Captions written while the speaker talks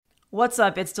What's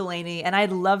up? It's Delaney, and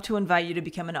I'd love to invite you to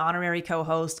become an honorary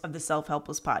co-host of the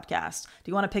Self-Helpless podcast. Do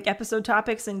you want to pick episode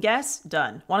topics and guests?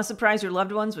 Done. Want to surprise your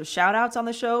loved ones with shout-outs on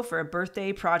the show for a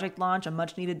birthday, project launch, a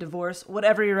much-needed divorce,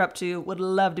 whatever you're up to? Would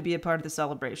love to be a part of the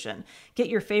celebration. Get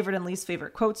your favorite and least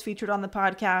favorite quotes featured on the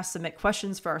podcast, submit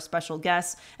questions for our special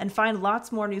guests, and find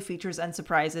lots more new features and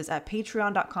surprises at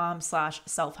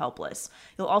patreon.com/selfhelpless.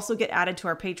 You'll also get added to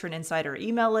our Patron Insider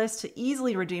email list to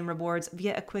easily redeem rewards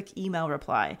via a quick email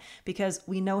reply, because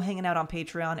we know hanging out on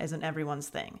Patreon isn't everyone's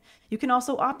thing. You can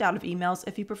also opt out of emails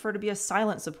if you prefer to be a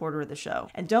silent supporter of the show.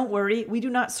 And don't worry, we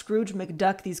do not Scrooge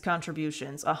McDuck these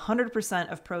contributions.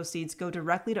 100% of proceeds go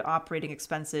directly to operating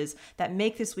expenses that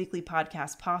make this weekly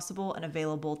podcast possible and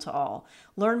available to all.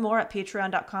 Learn more at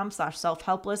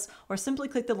patreon.com/selfhelpless or simply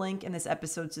click the link in this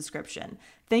episode's description.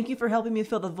 Thank you for helping me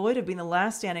fill the void of being the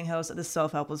last standing host of the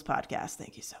Self-Helpless podcast.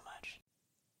 Thank you so much.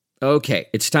 Okay,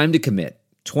 it's time to commit.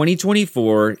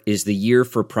 2024 is the year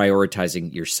for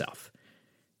prioritizing yourself.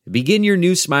 Begin your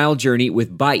new smile journey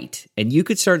with Byte, and you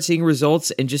could start seeing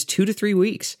results in just 2 to 3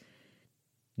 weeks.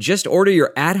 Just order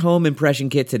your at-home impression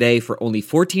kit today for only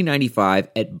 $14.95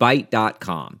 at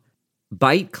Byte.com.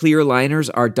 Byte clear liners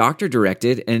are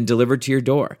doctor-directed and delivered to your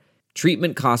door.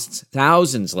 Treatment costs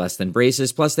thousands less than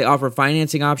braces, plus they offer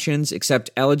financing options,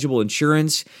 accept eligible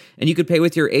insurance, and you could pay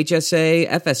with your HSA,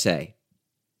 FSA.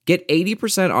 Get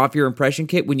 80% off your impression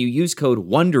kit when you use code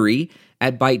WONDERY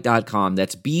at Byte.com.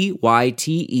 That's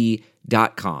BYTE.com.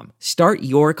 Start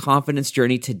your confidence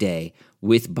journey today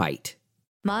with Byte.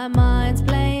 My mind's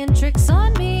playing tricks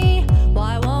on me.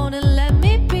 Why won't it let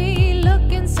me be?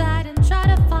 Look inside and try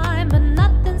to find, but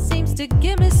nothing seems to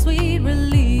give me sweet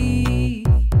relief.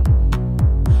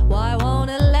 Why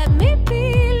won't it let me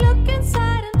be? Look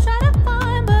inside and try to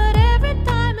find, but every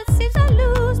time it seems I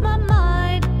lose my mind.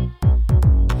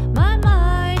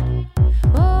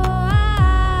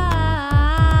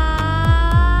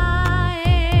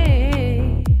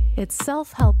 It's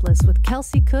Self-Helpless with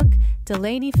Kelsey Cook,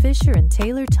 Delaney Fisher, and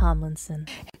Taylor Tomlinson.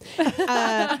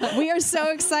 We are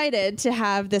so excited to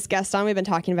have this guest on. We've been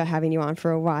talking about having you on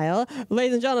for a while.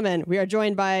 Ladies and gentlemen, we are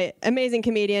joined by amazing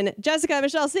comedian Jessica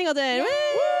Michelle Singleton.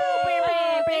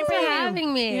 Thanks for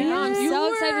having me. Yeah. I'm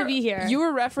so excited to be here. You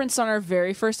were referenced on our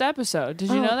very first episode. Did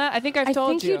you know that? I think I've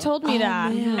told you. I think you told me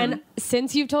that. Man. And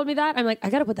since you've told me that, I'm like, I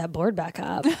got to put that board back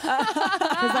up.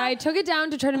 Because I took it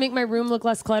down to try to make my room look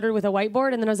less cluttered with a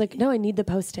whiteboard. And then I was like, no, I need the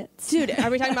Post-its. Dude, are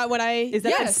we talking about what I... Is that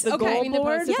yes, the okay. goal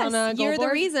board? Yes, you're the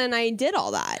reason I did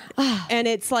all that. And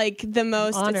it's like the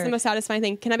most satisfying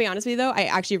thing. Can I be honest with you, though? I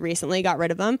actually recently got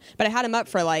rid of them, but I had them up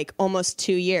for like almost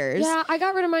 2 years. Yeah, I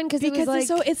got rid of mine because it was like...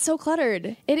 it's so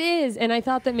cluttered. It is. And I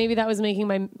thought that maybe that was making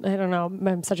my, I don't know,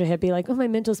 I'm such a hippie, like, my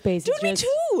mental space Dude, is me just...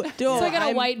 too. Dude, so I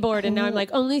got a whiteboard, and now I'm like,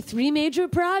 only 3 major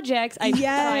projects. I'm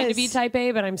trying to be type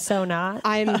A, but I'm so not.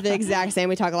 I'm the exact same.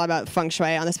 We talk a lot about feng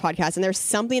shui on this podcast, and there's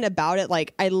something about it.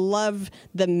 Like, I love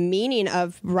the meaning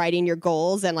of writing your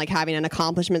goals and like having an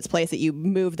accomplishments place that you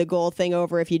move the goal thing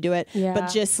over if you do it. Yeah.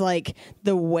 But just like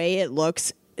the way it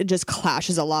looks, it just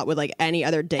clashes a lot with like any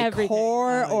other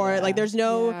decor like there's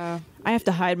no... Yeah. I have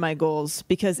to hide my goals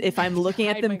because if I'm looking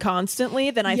at them constantly,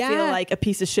 then I feel like a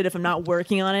piece of shit if I'm not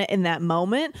working on it in that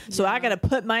moment. So I got to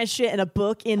put my shit in a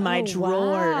book in my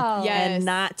drawer and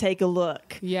not take a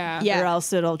look. Yeah. Or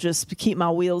else it'll just keep my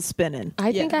wheels spinning.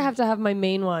 I think I have to have my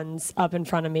main ones up in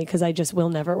front of me because I just will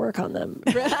never work on them.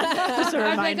 Just a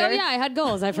I'm like, reminder. oh yeah, I had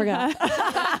goals. I forgot.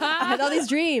 I had all these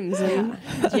dreams. And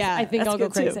I think I'll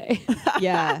go crazy.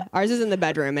 Yeah. Ours is in the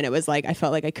bedroom, and it was like I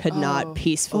felt like I could not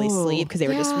peacefully sleep because they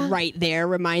were just right there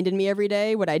reminding me every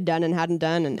day what I'd done and hadn't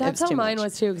done, and that's it was how too mine much.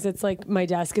 was too, because it's like my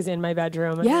desk is in my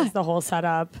bedroom and it's the whole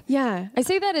setup. Yeah. I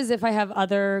say that as if I have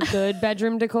other good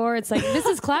bedroom decor. It's like, this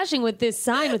is clashing with this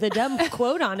sign with a dumb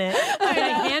quote on it that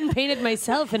I hand painted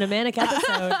myself in a manic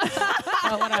episode.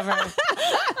 Oh, whatever.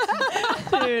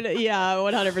 Dude, yeah,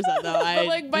 100% though. But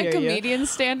like by comedian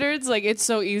standards, like it's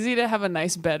so easy to have a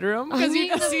nice bedroom because you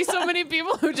just see so many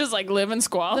people who just like live in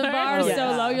squalor. The bar is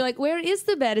so low. You're like, where is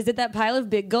the bed? Is it that pile of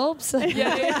big gulps? Where do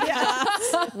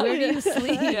you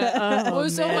sleep? What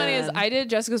was so funny is I did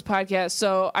Jessica's podcast,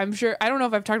 so I'm sure, I don't know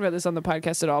if I've talked about this on the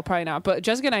podcast at all, probably not, but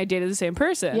Jessica and I dated the same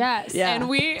person. Yes. Yeah. And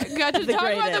we got to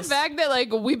talk about the fact that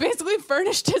like we basically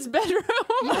furnished his bedroom.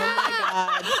 Oh my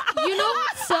God. You know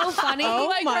what's so funny?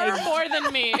 Like her more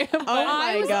than me. Oh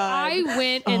my God. I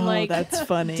went and that's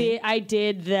funny. I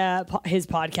did his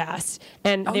podcast,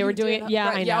 and they were doing it. Yeah,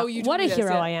 right. I know. Yeah, What a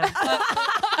hero I am.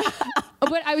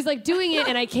 But I was like doing it,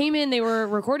 and I came in, they were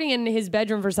recording in his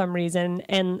bedroom for some reason,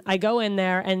 and I go in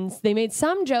there, and they made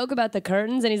some joke about the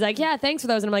curtains, and he's like, yeah, thanks for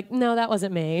those. And I'm like, no, that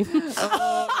wasn't me.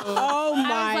 Oh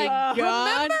my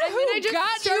god! Remember who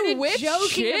got you which joking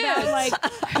shit? about like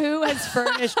who has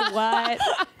furnished what.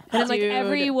 And I'm like, Dude.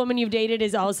 every woman you've dated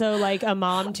is also like a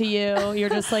mom to you. You're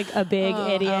just like a big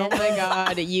idiot. Oh my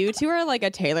god, you two are like a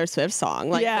Taylor Swift song.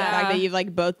 Like the fact that you've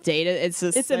like both dated, it's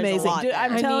just It's there's a amazing. lot Dude, there.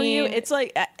 I'm telling you, it's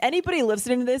like anybody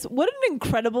listening to this, what an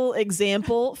incredible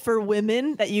example for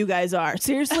women that you guys are.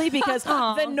 Seriously, because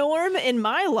the norm in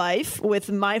my life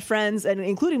with my friends and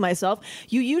including myself,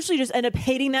 you usually just end up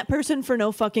hating that person for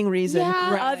no fucking reason.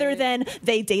 Yeah. Other than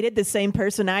they dated the same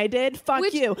person I did.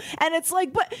 Fuck you. And it's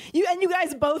like, but you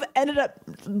guys both ended up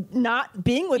not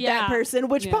being with that person,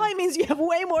 which probably means you have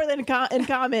way more than in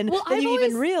common than I've you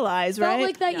even realize, felt right?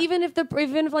 like that even if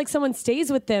like someone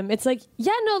stays with them, it's like,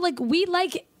 yeah, no, like we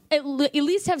like at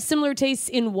least have similar tastes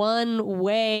in one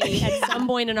way at some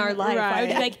point in our life. I would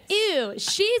be like, ew,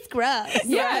 she's gross.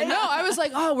 Yeah, no, I was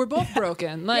like, oh, we're both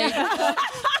broken. Like,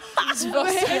 It's so true.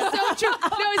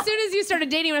 No, as soon as you started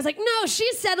dating, I was like, no,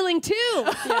 she's settling too. you know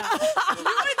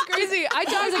what's crazy? I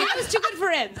was like, I was too good for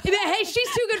him. Hey, she's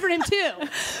too good for him too.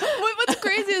 What's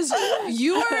crazy is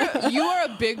you are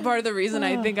a big part of the reason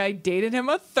I think I dated him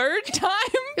a third time.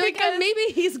 Like, Because maybe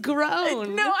he's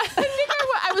grown. no, I think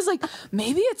I was like,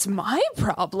 maybe it's my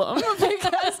problem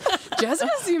because Jessica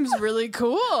seems really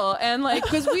cool, and like,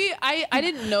 because I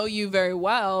didn't know you very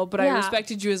well, but I Yeah.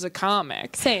 respected you as a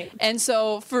comic. Same. And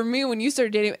so for me, when you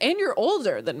started dating, and you're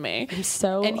older than me, I'm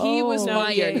so and he was old.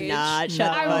 my You're age. not.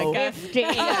 Shut No. the fuck up. 50.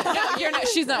 No, you're not.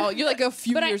 She's not old. You're like a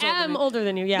few But I years older than am me. older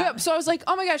than you, yeah. Yeah, so I was like,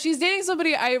 oh my gosh, she's dating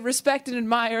somebody I respect and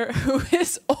admire who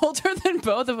is older than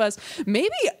both of us. Maybe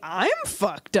I'm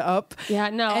fucked up. Yeah,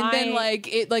 no, And then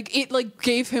it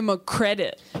gave him a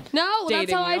credit. No, that's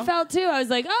dating how I you. felt too. I was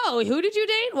like, oh, who did you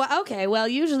date? Well, okay. Well,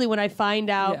 usually when I find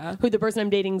out who the person I'm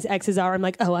dating's exes are, I'm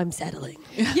like, oh, I'm settling.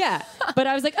 Yeah. But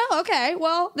I was like, oh, okay.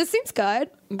 Well, this seems good.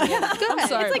 Yeah, good. I'm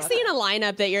sorry It's like about seeing a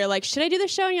lineup that you're like, should I do the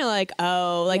show? And you're like,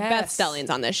 oh, like Beth Yes. Stelling's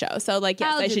on this show. So like,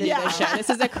 yes, I'll I do should do this this show. This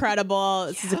is incredible.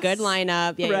 This is a good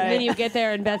lineup. Yeah, Right. And then you get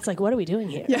there and Beth's like, what are we doing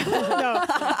here?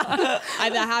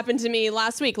 that happened to me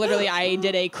last week. Literally, I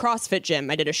did a CrossFit gym.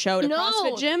 I did a show at a No.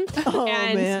 CrossFit gym.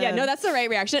 And man. yeah, no, that's the right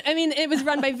reaction. I mean, it was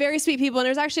run by very sweet people and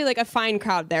there was actually like a fine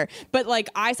crowd there. But like,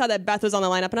 I saw that Beth was on the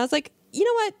lineup and I was like, you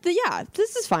know what? Yeah,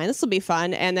 this is fine. This will be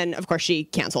fun. And then, of course, she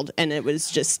canceled, and it was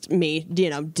just me,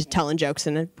 telling jokes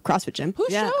in a CrossFit gym. Whose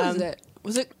show was it?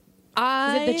 Was it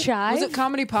Is it the Chive? Was it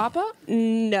Comedy Papa?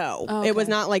 No, Oh, it was okay.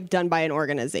 not like done by an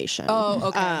organization. Oh,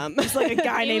 okay. It's like a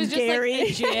guy It named was just Gary. like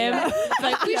the gym. It's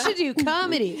like, we should do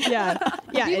comedy. yeah,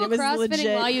 yeah. People and it was crossfitting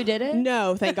legit. while you did it?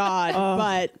 No, thank God.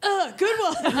 But Good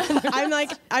one.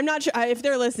 I'm not sure if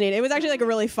they're listening. It was actually like a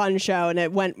really fun show, and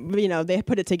it went. They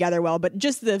put it together well. But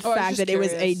just the fact just that it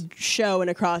was a curious. show in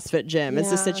a CrossFit gym, it's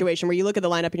a Yeah. situation where you look at the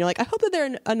lineup and you're like, I hope that there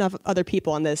are enough other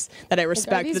people on this that I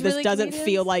respect. these That this really doesn't comedians?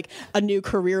 feel like a new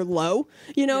career low.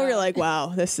 Yeah. You're like, wow,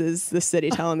 this is the city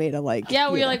telling me to like. Yeah,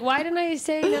 where you're like, why didn't I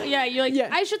say no? Yeah, you're like, Yeah.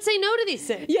 I should say no to these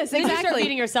things. Yes, Then you start exactly.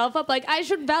 beating yourself up like, I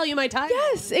should value my time.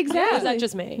 Yes, Or exactly. is that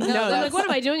just me? No, I'm like, that's- what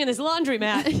am I doing in this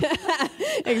laundromat?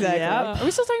 Exactly. Are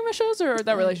we still talking about shows or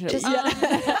that relationship?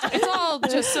 It's all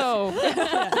just so.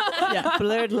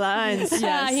 Blurred lines.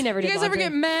 He never You did guys ever laundry.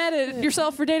 get mad at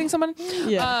yourself for dating someone?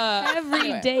 Yeah.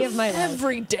 Every day of my life.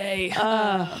 Every day.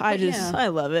 I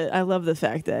love it. I love the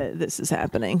fact that this is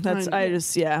happening. I'm It's glad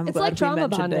like we trauma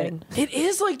mentioned bonding. it. It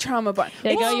is like trauma bond.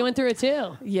 There you go, you went through it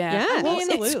too. Yeah. Yeah. Well,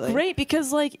 Absolutely. it's great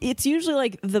because like it's usually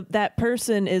like that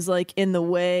person is like in the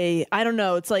way. I don't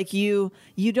know. It's like you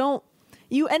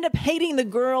end up hating the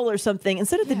girl or something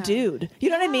instead of the dude. You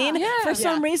know what I mean? Yeah. For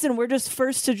some reason, we're just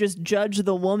first to just judge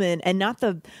the woman and not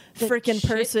the freaking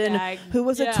person shitbag. who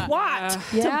was a Yeah.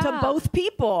 twat Yeah. to both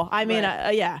people. I mean,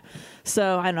 Right. yeah.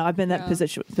 So I don't know. I've been in that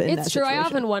position. In It's that true. I situation.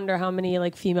 often wonder how many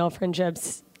like female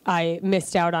friendships I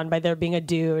missed out on by there being a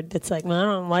dude that's like, well, I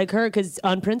don't like her because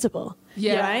on principle.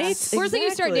 Yeah. Right? Or it's like you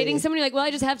start Exactly. dating someone, you're like, well,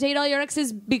 I just have to hate all your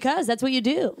exes because that's what you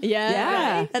do. Yeah.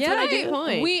 Yeah. Right? That's Yeah. what I Right. do.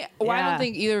 Point. I Yeah. don't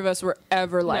think either of us were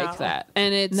ever like No. that.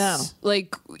 And it's No.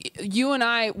 like you and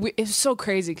I, it's so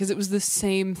crazy because it was the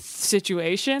same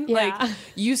situation. Yeah. Like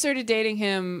you started dating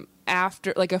him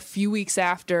after, like a few weeks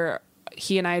after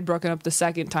he and I had broken up the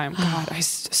second time. God,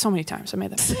 so many times I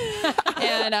made that.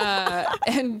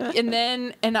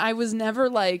 and I was never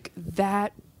like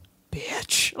that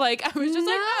bitch. Like I was just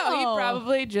like, oh, he No.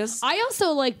 probably just. I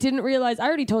also like didn't realize, I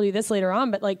already told you this later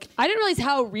on, but like I didn't realize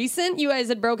how recent you guys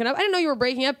had broken up. I didn't know you were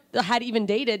breaking up, had even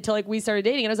dated till like we started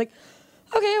dating. And I was like,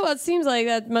 okay, well, it seems like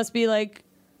that must be like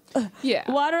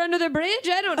water under the bridge.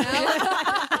 I don't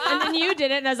know. And then you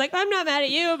did it, and I was like, I'm not mad at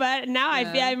you, but now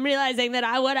I'm realizing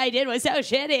that what I did was so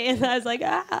shitty. And I was like,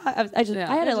 I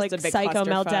had a like a big psycho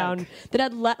clusterfuck. meltdown that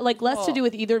had less to do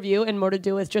with either of you and more to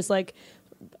do with just like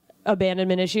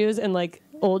abandonment issues and like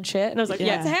old shit. And I was like,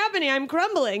 what's happening? I'm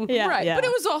crumbling. Right. But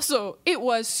it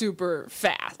was super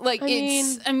fast. Like,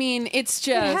 it's just.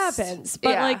 It happens.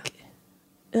 But like,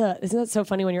 isn't that so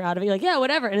funny when you're out of it? You're like, yeah,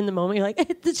 whatever. And in the moment, you're like,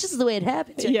 it's just the way it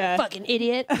happens. You're like, fucking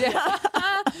idiot. But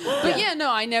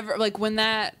I never, like, when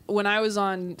I was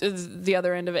on the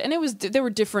other end of it, and there were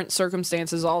different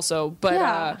circumstances also,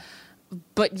 but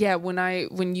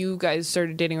when you guys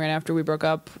started dating right after we broke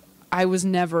up, I was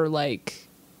never like,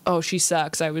 oh, she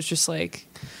sucks. I was just like,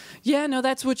 yeah, no,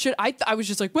 that's what should. I was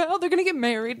just like, well, they're gonna get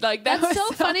married. Like that's so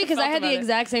funny because I had the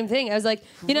exact same thing. I was like,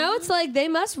 it's like they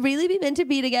must really be meant to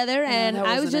be together, and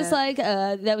I was just like,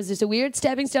 that was just a weird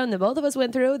stepping stone that both of us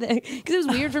went through because it was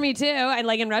weird for me too. And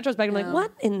like in retrospect, I'm like,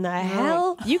 what in the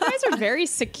hell? You guys are very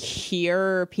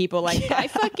secure people. Like I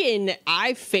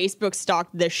Facebook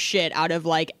stalked the shit out of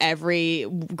like every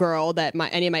girl that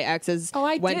any of my exes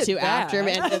went to after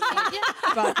me. And just,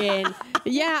 fucking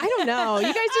I don't know.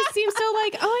 You guys just seem so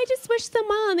like, I just wish them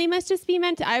on. They must just be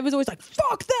meant to. I was always like,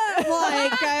 fuck them.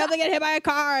 Like, I hope they get hit by a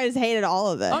car. I just hated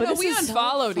all of it. Oh, no, we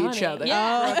unfollowed each other.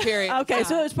 Yeah. For a period. Okay,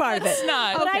 so it was part of it. It's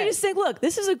not. But I just think, look,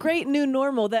 this is a great new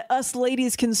normal that us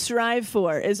ladies can strive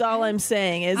for, is all I'm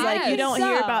saying. Is like, you don't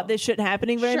hear about this shit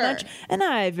happening very much, and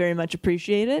I very much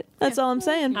appreciate it. That's all I'm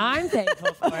saying. I'm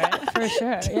thankful for it, for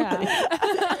sure. Yeah.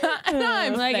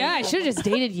 I'm like, I should have just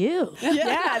dated you.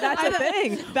 Yeah, that's the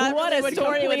thing. What a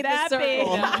story would that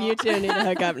be? You two need to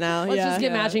hook up now. Let's just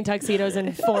get matching tuxedos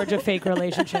and forge a fake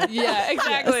relationship. Yeah,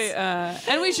 exactly.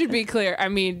 And we should be clear. I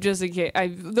mean, just in case,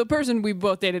 the person we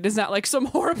both dated is not like some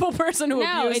horrible person who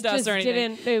abused us or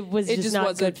anything. It was just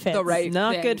not good fits. The right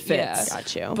not thing. good fits. Yeah.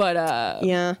 Got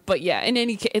you. But in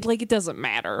any case, it doesn't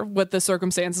matter what the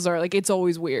circumstances are. Like, it's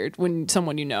always weird when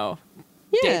someone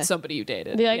dates somebody you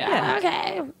dated. Be like,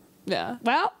 okay. Yeah.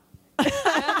 Well.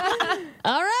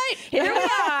 All right, here we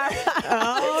are.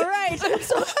 All right. I'm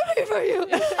so happy for you.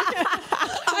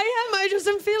 I just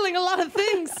am feeling a lot of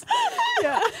things.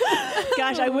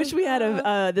 Gosh, I wish we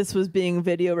had this was being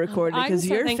video recorded because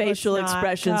your facial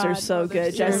expressions are so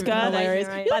good, Jessica. Hilarious.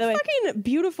 Right. By the way, fucking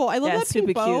beautiful. I love that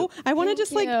pink bow. Cute. I want to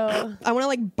just like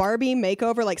Barbie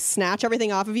makeover, like snatch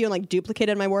everything off of you and like duplicate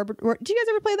it in my wardrobe. Do you guys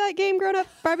ever play that game growing up?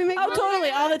 Barbie makeover? Oh,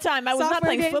 totally, all the time. I was not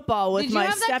playing football with my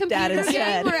stepdad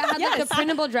instead. Where it had like the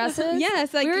printable dresses?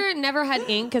 Yes. Like, we never had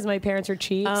ink because my parents are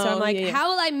cheap. So I'm like,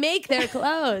 how will I make their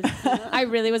clothes? I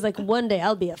really was like, one day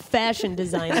I'll be a fashion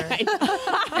designer.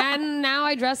 And now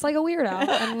I dress like a weirdo.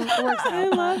 And it works out. I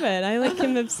love it.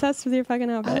 I'm obsessed with your fucking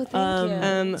outfit. Oh,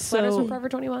 thank you. Sweaters from Forever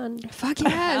 21. Fuck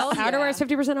yes. Outerwear is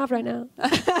 50% off right now.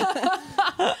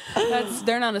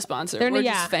 They're not a sponsor. We're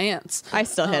just fans. I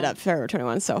still hit up Forever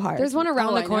 21 so hard. There's one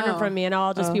around the corner from me, and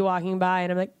I'll just be walking by,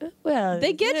 and I'm like, well,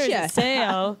 they get you. A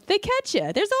sale. They catch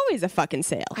you. There's always a fucking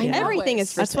sale. Everything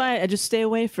is for That's sale. why I just stay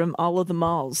away from all of the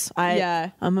malls.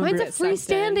 I'm Mine's a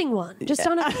freestanding one, just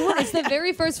on a corner. It's the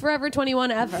very first Forever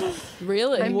 21 ever.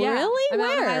 Really? I'm Really? out in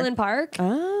Where? Highland Park,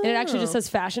 and it actually just says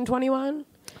Fashion 21.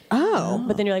 Oh.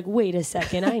 But then you're like, wait a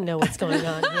second, I know what's going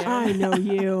on here. I know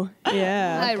you.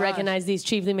 Yeah. I recognize these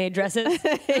cheaply made dresses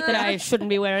that I shouldn't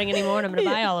be wearing anymore, and I'm going to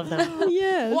buy all of them.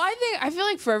 Yes. Well, I feel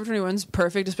like Forever 21's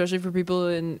perfect, especially for people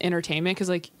in entertainment, because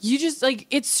like you just like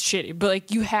it's shitty, but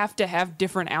like you have to have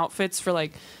different outfits for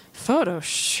like photo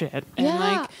shit and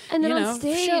like and then on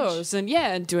stage. shows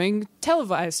and doing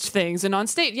televised things and on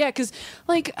stage. Yeah, because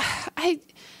like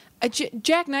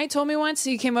Jack Knight told me once,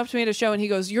 he came up to me at a show and he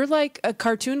goes, "You're like a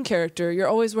cartoon character. You're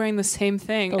always wearing the same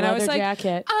thing." And I was like,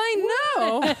 jacket. "I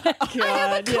know. I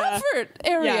have a comfort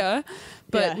area."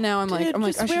 But now I'm like,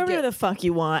 just wear whatever the fuck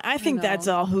you want. I think that's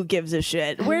all. Who gives a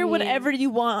shit? Wear whatever you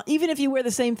want, even if you wear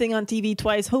the same thing on TV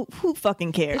twice. Who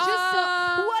fucking cares? What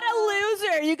a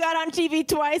loser! You got on TV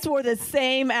twice, wore the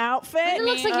same outfit. It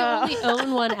looks like you only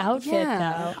own one outfit,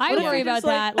 though. I worry about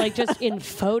that, like just in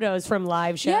photos from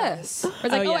live shows. Yes. Where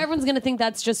it's like, everyone's gonna think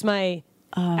that's just my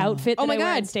outfit that I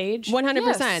wear on stage. 100%.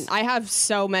 Yes. I have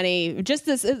so many. Just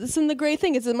this, and the great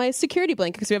thing is my security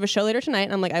blanket because we have a show later tonight.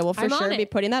 And I'm like, I will for sure be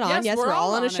putting that on. Yes, we're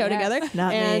all on a show it. together.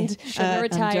 Not and me. Sugar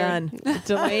retired.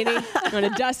 Delaney, I'm going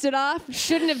to dust it off.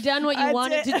 Shouldn't have done what you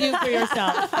wanted to do for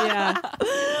yourself. Yeah.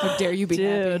 How dare you be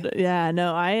happy? Dude, yeah,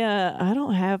 no, I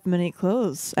don't have many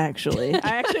clothes actually.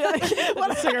 I actually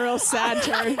That's like a real sad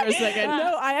turn for a second.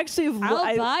 no, I actually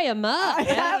I'll buy them up.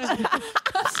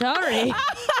 Sorry.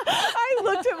 I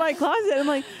looked at my closet. I'm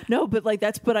like, no, but like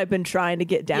that's what I've been trying to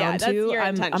get down that's to. your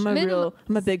I'm intention.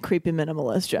 I'm a big creepy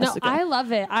minimalist, Jessica. No, I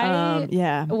love it. I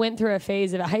yeah. went through a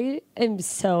phase of I am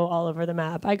so all over the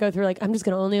map. I go through like I'm just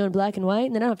gonna only own black and white,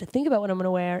 and then I don't have to think about what I'm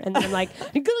gonna wear, and then I'm like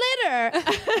glitter.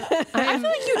 I feel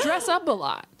like you dress up a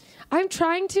lot. I'm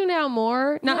trying to now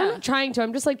more. No, I'm not trying to.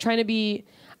 I'm just like trying to be.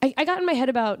 I got in my head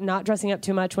about not dressing up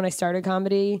too much when I started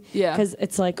comedy. Yeah. Because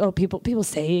it's like, oh, people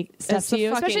say stuff It's to the you,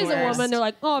 fucking especially as a worst. woman. They're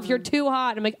like, oh, if you're too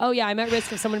hot. I'm like, oh yeah, I'm at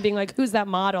risk of someone being like, who's that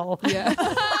model? Yeah.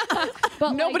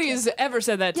 But Nobody like, has ever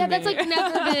said that to yeah, me. that's like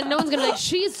never been. No one's gonna be like,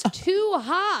 she's too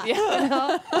hot. Yeah. You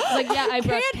know? Like, yeah, I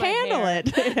brushed Can't my handle hair.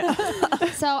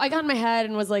 it. So I got in my head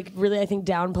and was like, really, I think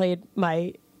downplayed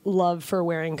my love for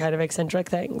wearing kind of eccentric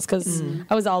things because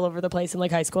I was all over the place in like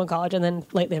high school and college, and then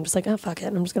lately I'm just like, oh fuck it,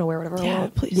 I'm just gonna wear whatever I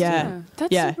want. Please. Yeah,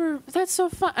 that's Yeah. super. That's so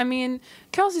fun. I mean,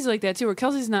 Kelsey's like that too. Where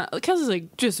Kelsey's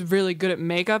like just really good at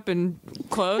makeup and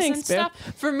clothes Thanks, and babe.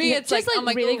 stuff. For me, it's just like, I'm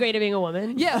like really oh, great at being a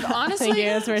woman. Yeah, but honestly, Thank you.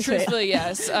 That's very sweet. truthfully,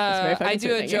 yes. very fucking I do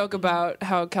sweet, a thank you. joke about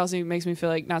how Kelsey makes me feel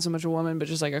like not so much a woman, but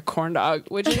just like a corn dog,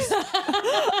 which is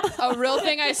a real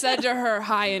thing I said to her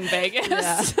high in Vegas.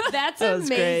 That's That was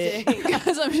amazing.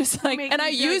 Because I'm just like, Makes and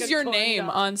I me feel like use a your corn name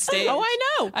dog. on stage. Oh, I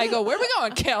know. I go, where are we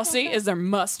going, Kelsey? Is there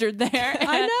mustard there?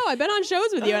 I know. I've been on shows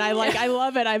with you, and I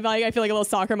love it. I'm like, I feel like a little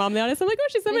soccer mom. To be honest, I'm like, oh,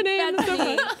 she said my name. That's so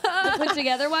fun. The put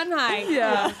together one. Hi.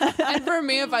 Yeah. And for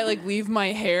me, if I like leave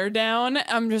my hair down,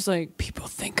 I'm just like, people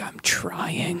think I'm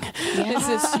trying. This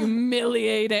is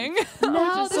humiliating.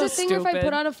 No, Which is there's a so thing where if I stupid.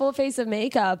 put on a full face of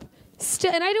makeup,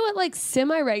 and I do it like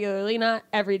semi-regularly, not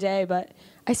every day, but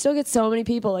I still get so many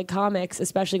people, like comics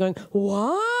especially, going,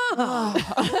 wow.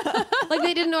 Like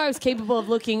they didn't know I was capable of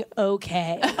looking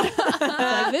okay.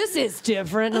 Like, this is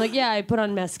different. I'm like, yeah, I put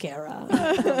on mascara.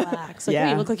 Relax. Like,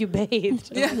 Yeah. you look like you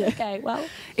bathed. I'm like, okay, well.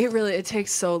 It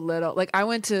takes so little. Like I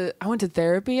went to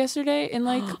therapy yesterday in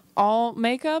like all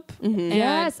makeup. And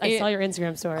Yes, I it- saw your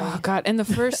Instagram story. Oh God! And the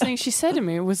first thing she said to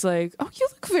me was like, "Oh, you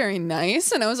look very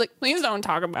nice," and I was like, "Please don't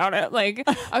talk about it." Like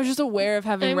I was just aware of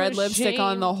having I'm red lipstick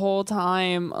on ashamed. the whole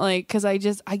time, like because I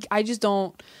just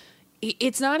don't.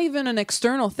 It's not even an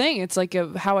external thing. It's like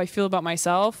how I feel about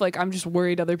myself. Like I'm just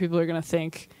worried other people are gonna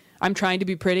think I'm trying to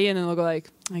be pretty, and then they'll go like,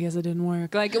 "I guess it didn't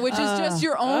work." Like which is just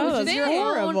your own that's thing.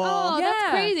 horrible. Oh, Yeah. that's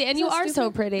crazy. And you are so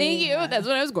stupid. pretty. Thank you. That's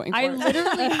what I was going for. I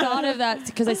literally thought of that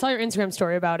because I saw your Instagram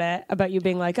story about you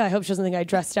being like, oh, I hope she doesn't think I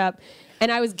dressed up.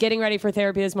 And I was getting ready for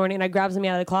therapy this morning, and I grabbed something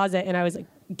out of the closet, and I was like,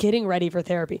 getting ready for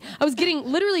therapy. I was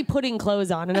literally putting clothes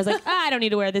on, and I was like, I don't need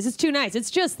to wear this. It's too nice. It's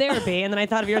just therapy. And then I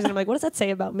thought of yours, and I'm like, what does that say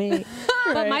about me?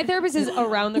 But my therapist is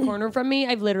around the corner from me.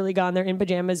 I've literally gone there in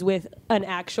pajamas with an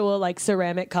actual like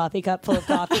ceramic coffee cup full of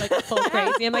coffee, like full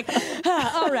crazy. I'm like,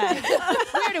 all right,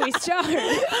 where do we start?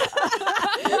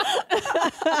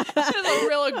 There's a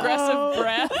real aggressive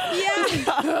breath.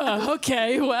 Yeah.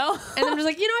 Okay, well. And I'm just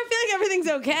like, I feel like everything's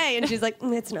okay. And she's like,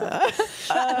 it's not.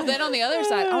 But then on the other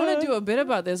side, I want to do a bit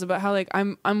about this, about how like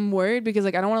I'm worried because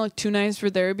like I don't want to look too nice for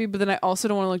therapy, but then I also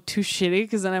don't want to look too shitty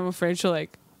because then I'm afraid she'll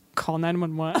like call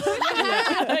 911.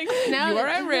 Like, Now you are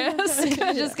that- at risk. She's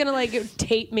just gonna like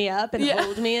tape me up and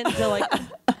hold me until like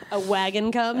a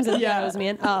wagon comes and throws me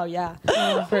in. Oh yeah,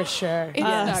 for sure.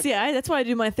 That's why I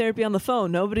do my therapy on the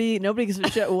phone. Nobody gives a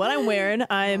shit what I'm wearing.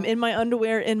 I'm in my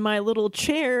underwear in my little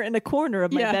chair in a corner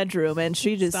of my Yeah. bedroom, and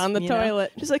she just on the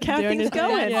toilet. just like how Doing things her thing.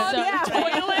 going. Yeah.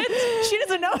 Toilet. She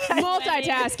doesn't know.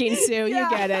 Multitasking, Sue. You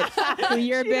get it.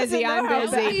 You're busy. I'm That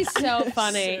would busy. be so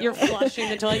funny. You're flushing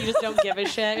the toilet. You just don't give a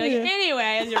shit. You're like,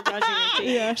 anyway, as you're brushing your teeth.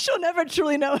 Yeah. She'll never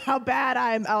truly know how bad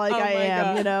I am. I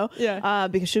am, God. Yeah.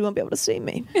 because she won't be able to see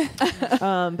me.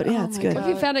 But yeah, it's good. What if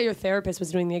you found out your therapist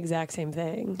was doing the exact same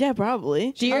thing? Yeah,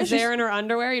 probably. She was there in her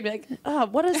underwear. You'd be like, oh,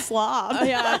 what a slob.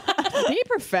 Yeah. Be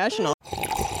professional.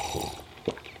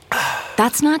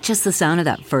 That's not just the sound of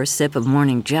that first sip of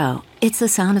Morning Joe. It's the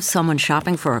sound of someone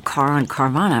shopping for a car on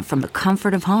Carvana from the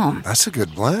comfort of home. That's a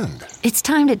good blend. It's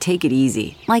time to take it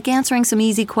easy, like answering some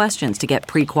easy questions to get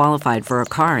pre-qualified for a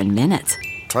car in minutes.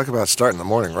 Talk about starting the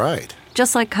morning right.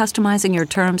 Just like customizing your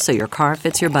terms so your car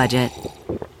fits your budget.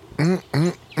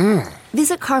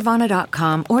 Visit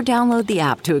Carvana.com or download the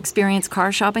app to experience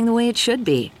car shopping the way it should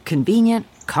be. Convenient,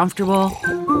 comfortable.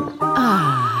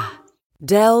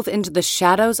 Delve into the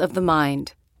shadows of the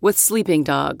mind with Sleeping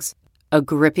Dogs, a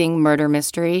gripping murder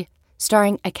mystery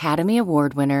starring Academy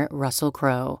Award winner Russell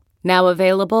Crowe. Now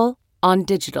available on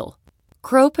digital.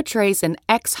 Crowe portrays an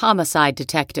ex-homicide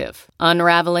detective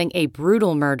unraveling a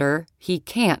brutal murder he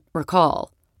can't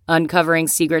recall. Uncovering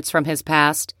secrets from his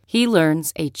past, he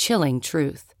learns a chilling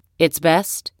truth. It's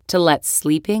best to let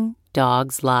sleeping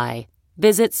dogs lie.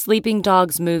 Visit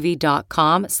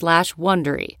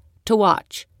sleepingdogsmovie.com/Wondery to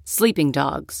watch Sleeping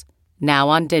Dogs, now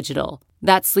on digital.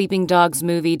 That's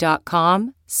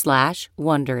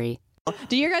sleepingdogsmovie.com/Wondery.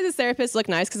 Do your guys' therapists look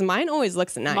nice? Because mine always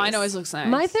looks nice. Mine always looks nice.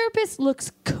 My therapist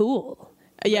looks cool.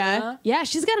 Yeah. Yeah,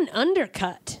 she's got an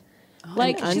undercut.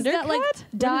 Like she's got like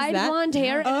dyed blonde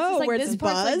hair. And it's just, like, where this it's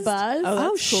part's like buzzed? buzz.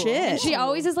 Oh, shit. And she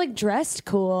always is like dressed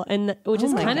cool, and which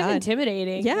is my kind of God.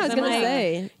 intimidating. Yeah, I was 'cause gonna I'm like,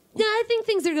 say. Yeah, I think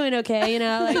things are going okay. You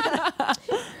know, like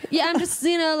yeah, I'm just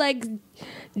like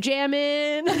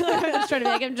jamming. I'm just trying to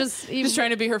make. I'm just trying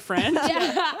to be her friend.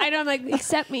 Yeah, I know. I'm like,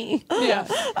 accept me. Yeah.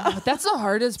 That's the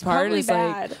hardest part. Totally is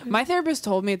bad. like my therapist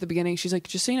told me at the beginning, she's like,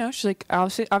 just so you know, she's like,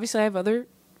 obviously I have other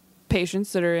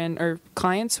patients that are in, or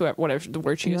clients, who, whatever the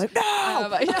word she used. Like, no!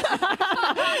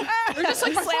 We're just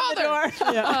like, slam the door.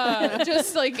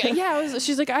 Just like,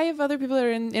 she's like, I have other people that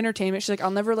are in entertainment. She's like,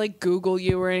 I'll never like Google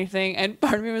you or anything. And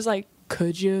part of me was like,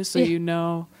 could you? So you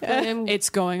know it's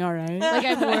going all right. Like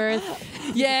I'm worth.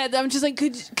 Yeah, I'm just like,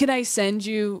 could I send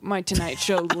you my Tonight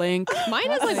Show link? Mine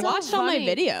has like watched all my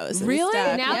videos. and Really?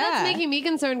 stuff. Now that's making me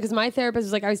concerned because my therapist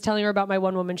was like, I was telling her about my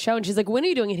one woman show, and she's like, when are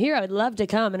you doing it here? I would love to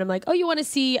come. And I'm like, oh, you want to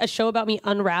see a show about me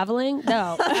unraveling?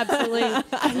 No, absolutely.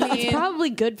 It's probably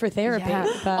good for therapy. Yeah.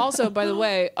 But. Also, by the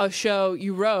way, a show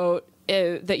you wrote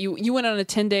that you went on a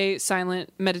 10-day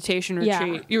silent meditation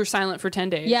retreat. Yeah. You were silent for 10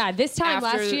 days. Yeah, this time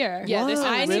last year. Yeah, this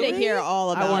time. I need to hear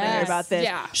all about I want to it. hear about this.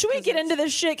 Yeah. Should we get into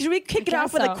this shit? Should we kick it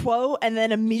off with a quote and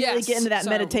then immediately get into that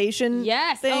meditation?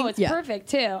 Yes. thing? Oh, it's perfect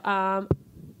too.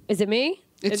 Is it me?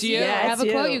 It's you. I have a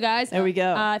it's quote, you. you guys. There we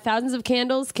go. Thousands of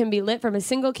candles can be lit from a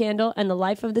single candle, and the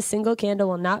life of the single candle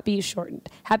will not be shortened.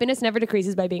 Happiness never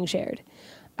decreases by being shared.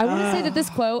 I want to say that this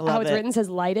quote, how love it's it. writed, says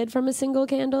lighted from a single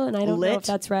candle, and I don't know if Lit?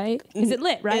 that's right. Is it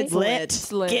lit, right? It's lit.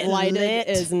 It's lit. Getting Lighted lit.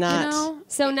 is not. No.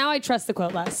 So now I trust the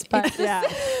quote less. But Yeah.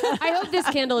 I hope this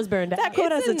candle is burned out. That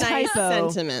quote has a nice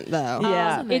typo. sentiment, though.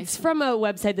 Yeah. It's from a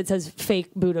website that says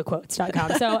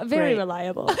fakebuddhaquotes.com. So very Great.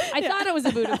 reliable. I thought it was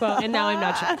a Buddha quote, and now I'm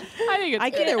not sure. I think it's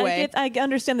Either way. I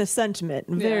understand the sentiment.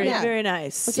 Very, Yeah. very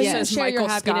nice. So Yeah. you Says share your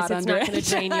Michael happiness. Scott It's under not going it. to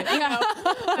drain you. Yeah.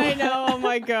 I know. Oh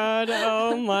my god.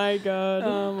 Oh my god.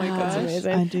 Oh my gosh.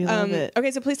 Amazing. I do love it.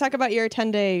 Okay, so please talk about your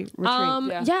 10-day retreat.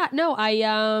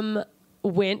 I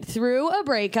went through a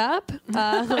breakup with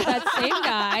that same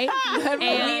guy.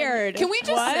 Weird. Can we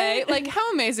just say, like,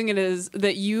 how amazing it is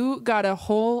that you got a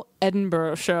whole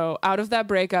Edinburgh show out of that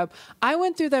breakup? I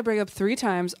went through that breakup 3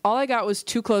 times. All I got was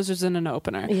 2 closers and an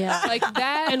opener. Yeah. Like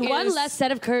that. And one is- less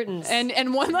set of curtains.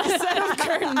 And one less set of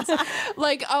curtains,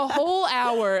 like a whole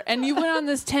hour, and you went on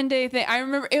this 10-day thing. I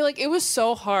remember it was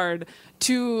so hard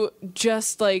to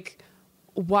just like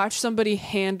watch somebody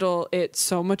handle it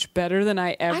so much better than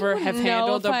I ever have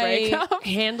handled a breakup. I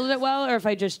handled it well, or if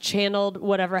I just channeled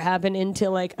whatever happened into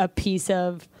like a piece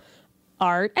of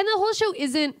art. And the whole show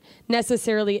isn't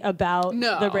necessarily about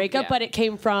the breakup, but it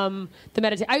came from the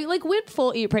meditation. I like went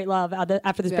full Eat, Pray, Love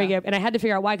after this breakup, and I had to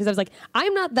figure out why, because I was like,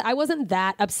 I wasn't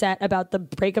that upset about the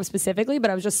breakup specifically, but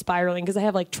I was just spiraling because I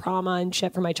have like trauma and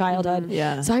shit from my childhood.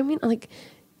 Yeah. So I mean, like,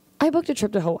 I booked a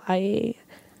trip to Hawaii.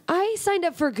 I signed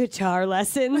up for guitar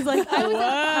lessons. Like, I was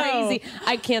like, crazy.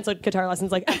 I canceled guitar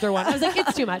lessons like after one. I was like,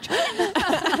 it's too much.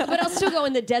 But I'll still go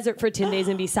in the desert for 10 days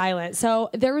and be silent. So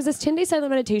there was this 10-day silent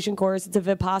meditation course. It's a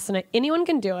Vipassana. Anyone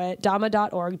can do it.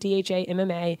 Dhamma.org,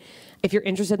 DHAMMA. If you're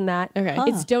interested in that. Okay.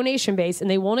 It's donation based,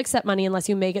 and they won't accept money unless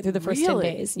you make it through the first 10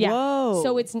 days. Yeah. Whoa.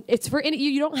 So it's for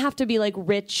you don't have to be like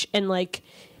rich and like,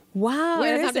 wow.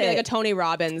 It doesn't is have to be like it? a Tony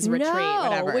Robbins retreat,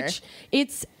 whatever. Which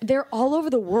they're all over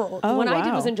the world. The one I did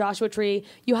wow. was in Joshua Tree.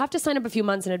 You have to sign up a few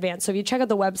months in advance. So if you check out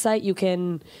the website, you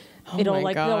can.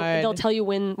 They'll tell you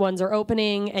when ones are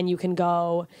opening, and you can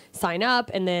go sign up.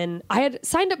 And then I had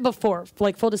signed up before,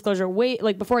 like full disclosure,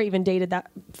 before I even dated that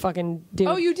fucking dude.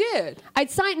 Oh, you did? I'd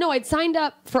signed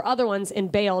up for other ones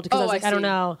and bailed because I was like, I don't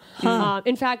know.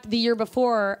 In fact, the year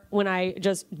before, when I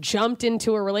just jumped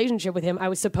into a relationship with him, I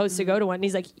was supposed to go to one, and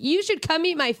he's like, you should come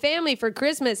meet my family for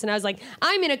Christmas. And I was like,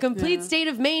 I'm in a complete state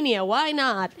of mania. Why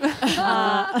not?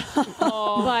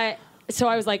 But so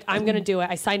I was like, I'm going to do it.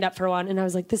 I signed up for one, and I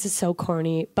was like, this is so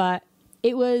corny, but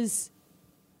it was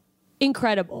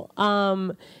incredible.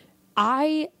 I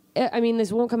mean,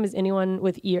 this won't come as anyone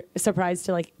with surprise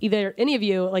to like either any of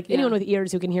you, like anyone with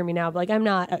ears who can hear me now, but like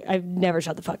I've never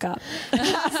shut the fuck up.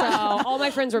 So all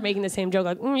my friends were making the same joke,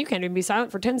 like, you can't even be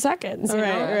silent for 10 seconds.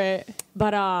 Right.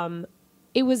 But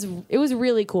it was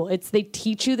really cool. They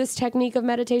teach you this technique of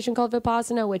meditation called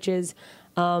Vipassana, which is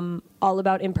all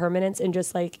about impermanence and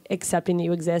just like accepting that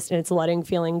you exist, and it's letting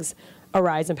feelings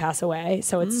arise and pass away.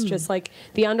 So it's just like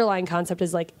the underlying concept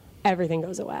is like everything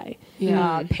goes away.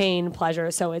 Pain,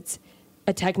 pleasure. So it's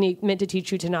a technique meant to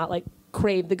teach you to not like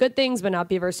crave the good things, but not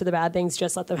be averse to the bad things.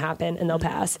 Just let them happen and they'll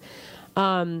pass.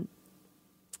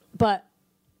 But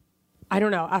I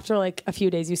don't know. After like a few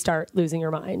days, you start losing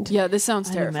your mind. Yeah, this sounds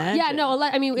terrifying. Yeah, no,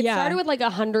 I mean, it started with like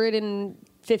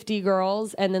 150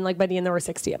 girls, and then like by the end there were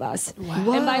 60 of us.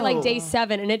 Wow. And by like day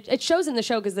 7, and it shows in the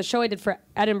show, because the show I did for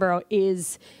Edinburgh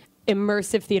is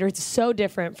immersive theater. It's so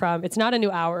different from, it's not a new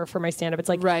hour for my stand-up. It's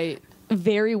like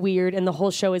very weird, and the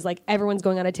whole show is like everyone's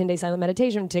going on a 10-day silent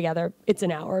meditation together. It's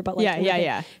an hour, but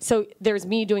like so there's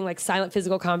me doing like silent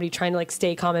physical comedy, trying to like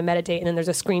stay calm and meditate, and then there's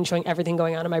a screen showing everything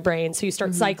going on in my brain. So you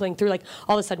start cycling through, like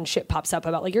all of a sudden shit pops up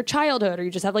about like your childhood, or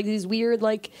you just have like these weird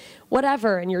like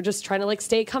whatever, and you're just trying to like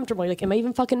stay comfortable. You're like, am I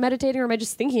even fucking meditating, or am I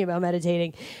just thinking about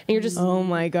meditating? And you're just oh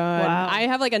my god, wow. I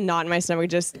have like a knot in my stomach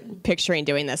just picturing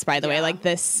doing this. By the way, like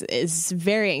this is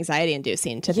very anxiety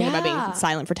inducing to think about being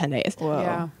silent for 10 days. Whoa.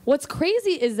 Yeah. What's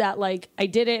crazy is that like I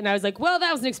did it and I was like, well,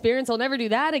 that was an experience. I'll never do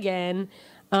that again.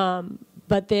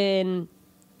 But then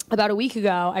about a week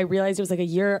ago, I realized it was like a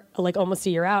year, like almost a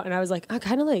year out. And I was like, I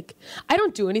kind of like, I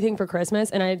don't do anything for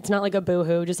Christmas. And it's not like a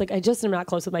boohoo. Just like, I just am not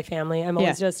close with my family. I'm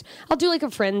always just, I'll do like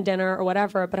a friend dinner or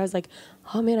whatever. But I was like,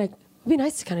 oh man, it'd be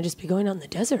nice to kind of just be going out in the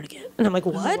desert again. And I'm like,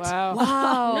 what?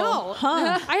 Wow. No.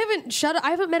 I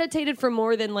haven't meditated for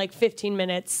more than like 15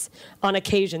 minutes on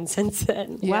occasion since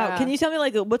then. Yeah. Wow. Can you tell me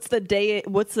like what's the day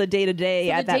to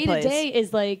day at that place? The day to day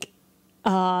is like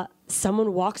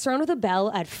someone walks around with a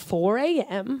bell at 4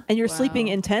 a.m. And you're sleeping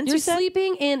in tents? You're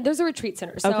sleeping in, there's a retreat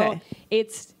center. So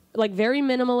it's like very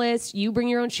minimalist. You bring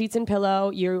your own sheets and pillow.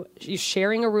 You're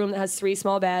sharing a room that has 3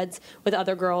 small beds with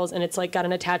other girls, and it's like got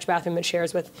an attached bathroom that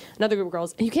shares with another group of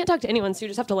girls. And you can't talk to anyone, so you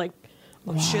just have to like,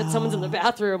 oh shit, someone's in the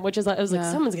bathroom, which is like, I was like,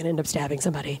 someone's gonna end up stabbing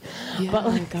somebody. Yeah. But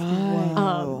like,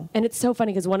 and it's so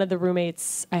funny because one of the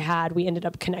roommates I had, we ended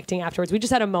up connecting afterwards. We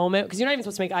just had a moment, because you're not even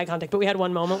supposed to make eye contact, but we had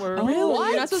one moment where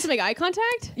You're not supposed to make eye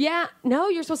contact? Yeah, no,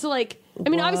 you're supposed to like, I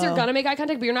mean, obviously you're gonna make eye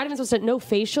contact, but you're not even supposed to, no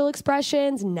facial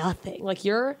expressions, nothing. Like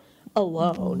you're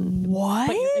alone. What?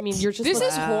 But I mean, you're just this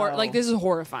is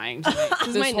horrifying to me. This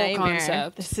is my whole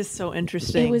concept. This is so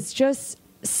interesting. It was just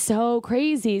so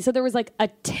crazy. So there was like a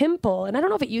temple, and I don't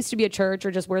know if it used to be a church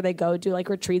or just where they go do like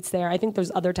retreats there. I think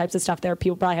there's other types of stuff there.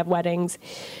 People probably have weddings.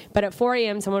 But at 4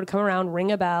 a.m. someone would come around,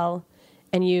 ring a bell,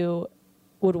 and you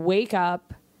would wake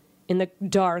up in the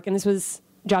dark. And this was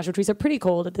Joshua Tree, so pretty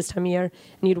cold at this time of year.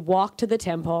 And you'd walk to the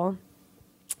temple,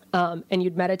 and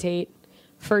you'd meditate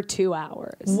for 2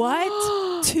 hours.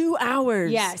 What? 2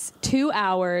 hours? Yes, 2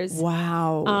 hours.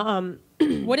 Wow.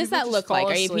 What does that look like?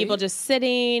 Are you people just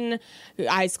sitting,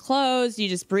 eyes closed? You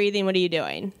just breathing? What are you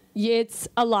doing? It's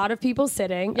a lot of people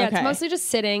sitting. Yeah, it's mostly just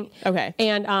sitting. Okay.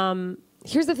 And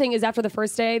here's the thing is after the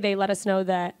first day, they let us know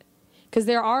that, because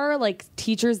there are like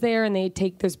teachers there, and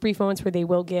there's brief moments where they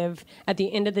will give, at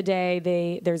the end of the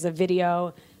day, there's a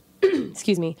video,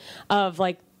 excuse me, of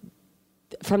like,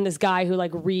 from this guy who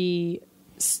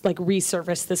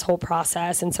resurfaced this whole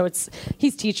process. And so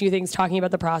he's teaching you things, talking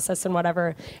about the process and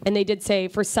whatever. And they did say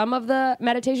for some of the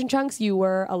meditation chunks, you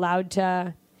were allowed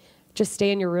to just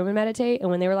stay in your room and meditate. And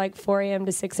when they were like 4 a.m.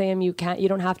 to 6 a.m., you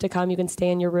don't have to come, you can stay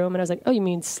in your room. And I was like, oh, you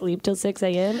mean sleep till 6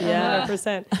 a.m.? Yeah.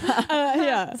 100%.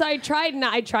 Yeah. So I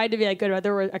tried to be like good about it.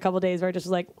 There were a couple of days where I just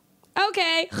was like,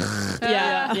 okay.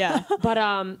 Yeah. But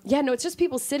no, it's just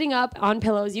people sitting up on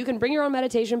pillows. You can bring your own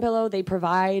meditation pillow. They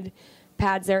provide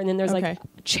pads there, and then there's like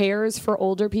chairs for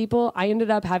older people. I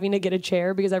ended up having to get a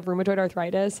chair because I have rheumatoid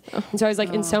arthritis, and so I was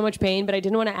like in so much pain, but I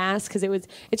didn't want to ask because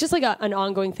it's just like an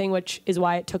ongoing thing, which is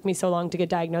why it took me so long to get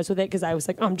diagnosed with it, because I was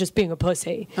like, oh, I'm just being a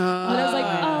pussy. And I was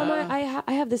like,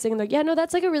 I have this thing, and they're like, yeah, no,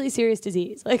 that's like a really serious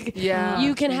disease, like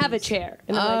you can have a chair.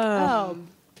 And I'm like, oh,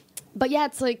 but yeah,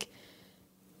 it's like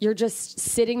you're just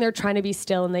sitting there trying to be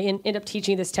still, and they end up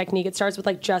teaching you this technique. It starts with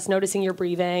like just noticing your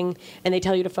breathing, and they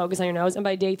tell you to focus on your nose. And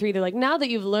by day 3, they're like, now that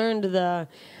you've learned the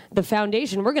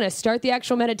foundation, we're going to start the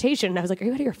actual meditation. And I was like, are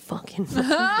you out of your fucking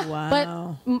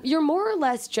Wow. But you're more or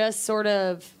less just sort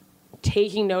of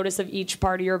taking notice of each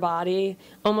part of your body,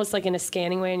 almost like in a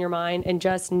scanning way in your mind, and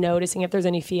just noticing if there's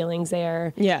any feelings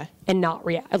there. Yeah. And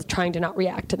trying to not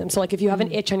react to them. So like if you have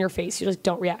an itch on your face, you just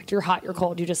don't react. You're hot, you're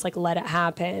cold, you just like let it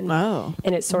happen. Oh.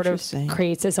 And it sort of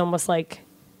creates this almost like,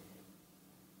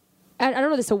 I don't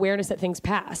know, this awareness that things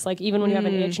pass. Like even when you have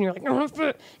an itch and you're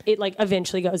like, it like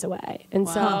eventually goes away. And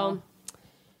so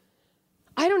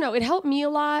I don't know. It helped me a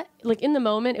lot. Like in the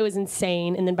moment, it was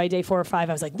insane. And then by day 4 or 5,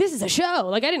 I was like, this is a show.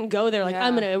 Like I didn't go there like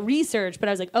I'm going to research, but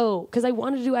I was like, oh, because I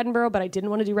wanted to do Edinburgh, but I didn't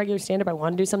want to do regular stand-up. I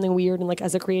wanted to do something weird and like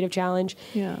as a creative challenge.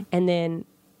 Yeah. And then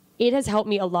it has helped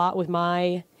me a lot with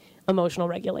my emotional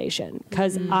regulation,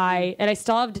 because I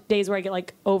still have days where I get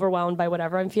like overwhelmed by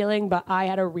whatever I'm feeling, but I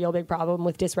had a real big problem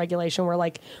with dysregulation where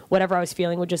like whatever I was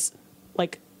feeling would just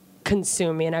like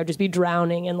consume me, and I would just be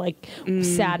drowning in like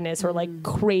sadness or like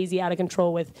crazy out of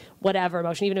control with whatever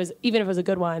emotion, even if it was a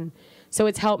good one. So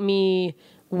it's helped me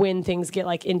when things get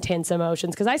like intense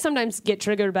emotions, because I sometimes get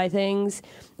triggered by things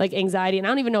like anxiety, and I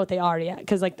don't even know what they are yet,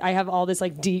 because like I have all this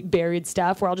like deep buried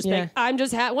stuff where I'll just be like, I'm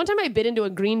just one time I bit into a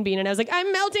green bean and I was like,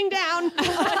 I'm melting down.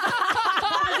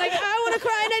 I was like, I want to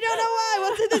cry and I don't know why.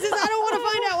 What this is, I don't want to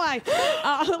find out why.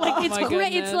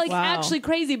 Like it's like actually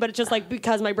crazy, but it's just like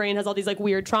because my brain has all these like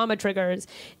weird trauma triggers.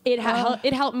 It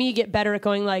helped me get better at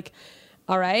going like,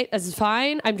 all right, this is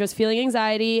fine. I'm just feeling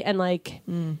anxiety, and like.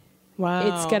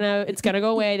 Wow. It's gonna go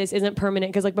away. This isn't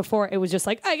permanent, because like before it was just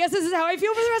like, I guess this is how I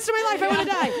feel for the rest of my life. I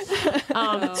want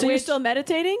to die. So you're still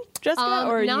meditating, Jessica,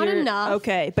 or not enough?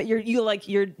 Okay, but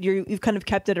you've kind of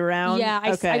kept it around.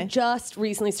 Yeah, okay. I just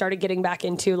recently started getting back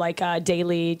into like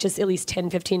daily, just at least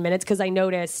 10-15 minutes, because I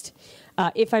noticed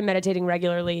if I'm meditating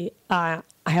regularly, I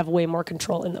have way more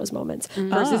control in those moments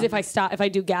versus if I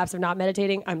do gaps of not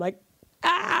meditating, I'm like.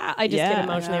 I just get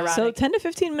emotionally erratic. So 10 to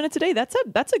 15 minutes a day, that's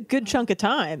a good chunk of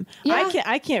time. Yeah.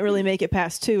 I can't really make it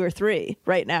past 2 or 3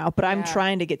 right now, but I'm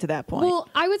trying to get to that point. Well,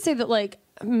 I would say that like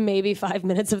maybe 5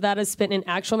 minutes of that is spent in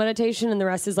actual meditation, and the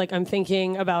rest is like I'm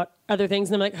thinking about other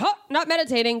things, and I'm like, not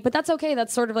meditating, but that's okay.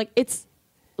 That's sort of like, it's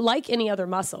like any other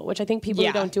muscle, which I think people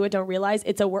who don't do it don't realize.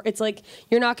 It's like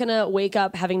you're not gonna wake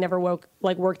up having never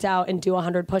worked out and do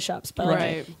 100 push-ups, but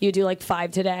like you do like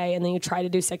 5 today, and then you try to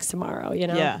do 6 tomorrow. You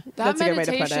know, that's a good way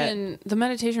to put it. The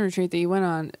meditation retreat that you went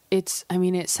on, it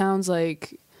sounds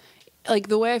like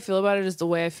the way I feel about it is the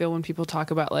way I feel when people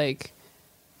talk about like,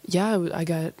 I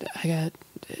got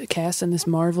cast in this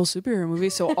Marvel superhero movie,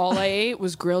 so all I ate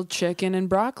was grilled chicken and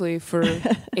broccoli for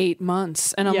 8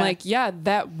 months, and I'm like,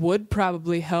 that would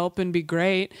probably help and be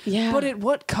great, but at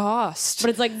what cost? But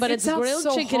it's like, it's grilled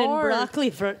so chicken hard. and broccoli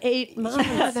for 8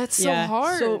 months. That's so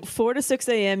hard. So 4 to 6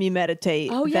 a.m. you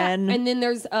meditate. Oh yeah, and then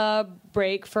there's a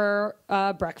break for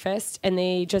breakfast, and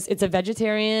it's a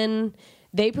vegetarian.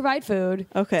 They provide food.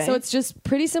 Okay. So it's just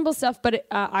pretty simple stuff, but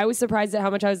I was surprised at how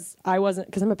much I wasn't,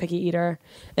 because I'm a picky eater,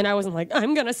 and I wasn't like,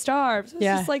 I'm going to starve. So it's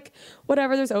just like,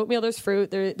 whatever, there's oatmeal, there's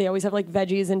fruit. They always have like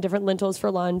veggies and different lentils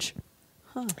for lunch.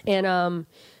 And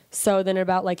so then at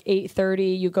about like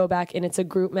 8:30, you go back, and it's a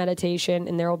group meditation,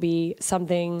 and there will be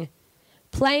something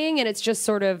playing, and it's just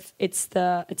sort of, it's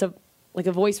a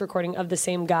voice recording of the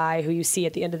same guy who you see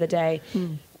at the end of the day.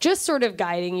 Just sort of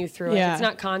guiding you through it. It's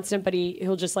not constant, but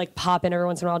he'll just like pop in every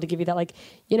once in a while to give you that like,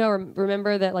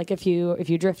 remember that like if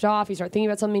you drift off, you start thinking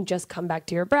about something, just come back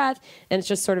to your breath, and it's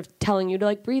just sort of telling you to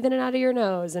like breathe in and out of your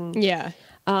nose, and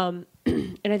and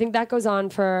I think that goes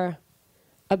on for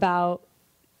about,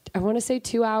 I want to say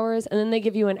 2 hours, and then they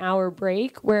give you an hour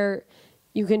break where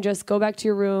you can just go back to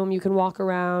your room, you can walk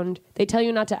around. They tell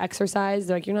you not to exercise.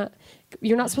 They're like,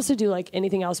 you're not supposed to do like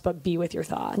anything else but be with your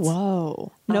thoughts.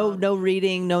 Whoa. No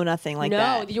reading, no nothing like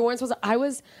that. No, you weren't supposed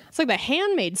to. It's like The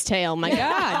Handmaid's Tale. My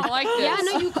God. I like this. Yeah,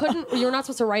 no, you couldn't. You're not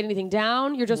supposed to write anything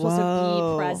down. You're just supposed to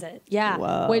be present. Yeah.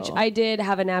 Whoa. Which I did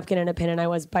have a napkin and a pen, and I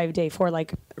was by day 4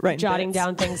 like jotting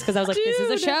down things, because I was like, this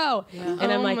is a show. Yeah.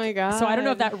 And I'm like, my God. So I don't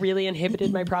know if that really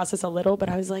inhibited my process a little, but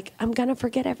I was like, I'm going to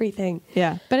forget everything.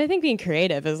 Yeah. But I think being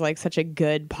creative is like such a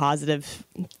good, positive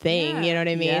thing. You know what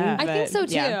I mean? Yeah. I think so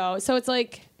too. So it's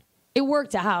like, it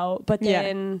worked out, but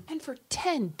then... And for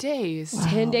 10 days.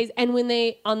 10 days. And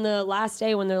when on the last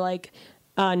day, when they're like,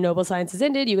 Noble Science has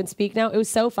ended, you can speak now, it was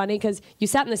so funny, because you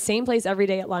sat in the same place every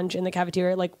day at lunch in the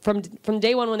cafeteria, like from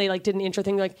day one when they like did an intro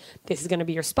thing, like, this is going to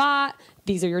be your spot,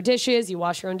 these are your dishes, you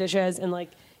wash your own dishes, and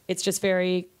like, it's just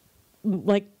very,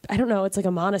 like, I don't know, it's like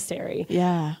a monastery.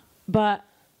 Yeah. But...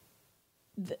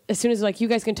 as soon as like, you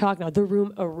guys can talk now, the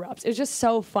room erupts. It was just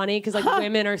so funny, because like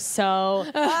women are so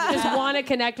just want to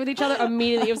connect with each other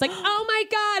immediately. It was like, oh my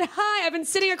God, hi! I've been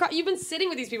sitting across. You've been sitting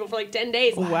with these people for like 10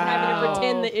 days, having to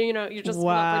pretend that you're just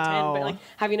not pretend, but like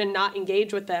having to not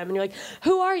engage with them. And you're like,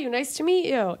 who are you? Nice to meet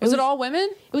you. Was it all women?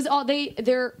 It was all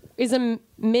there is a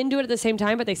men do it at the same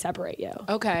time, but they separate you.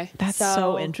 Okay, that's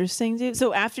so interesting, dude.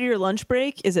 So after your lunch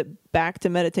break, is it back to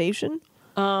meditation?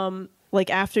 Like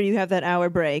after you have that hour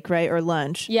break, right? Or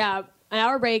lunch? Yeah, an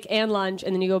hour break and lunch,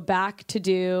 and then you go back to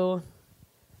do,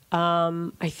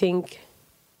 I think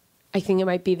it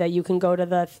might be that you can go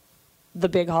to the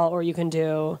big hall, or you can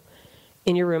do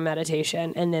in your room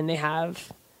meditation, and then they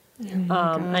have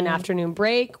an afternoon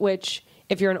break, which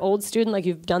if you're an old student, like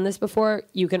you've done this before,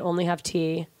 you can only have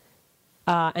tea.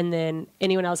 And then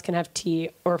anyone else can have tea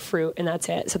or fruit, and that's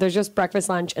it. So there's just breakfast,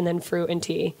 lunch, and then fruit and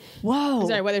tea. Whoa.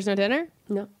 Sorry, what? There's no dinner?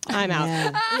 No. I'm out.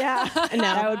 Yeah. No,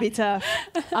 that would be tough.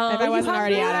 If I wasn't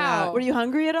already out. Were you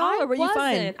hungry at all, or were you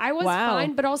fine? I was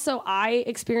fine, but also I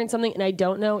experienced something, and I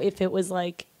don't know if it was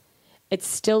like, it's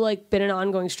still like been an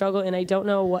ongoing struggle, and I don't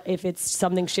know if it's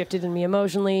something shifted in me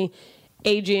emotionally,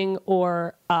 aging,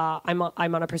 or I'm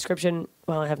on a prescription.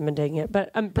 Well, I haven't been taking it,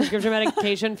 but prescription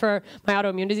medication for my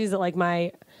autoimmune disease that like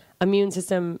my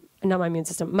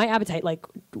appetite like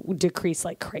decreased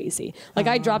like crazy. Like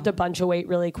I dropped a bunch of weight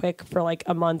really quick for like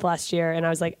a month last year, and I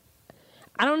was like,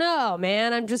 I don't know,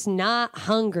 man. I'm just not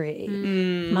hungry.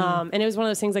 And it was one of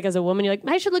those things like as a woman, you're like,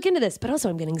 I should look into this, but also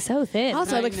I'm getting so thin.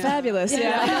 Also, I look fabulous.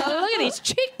 Yeah. Look at these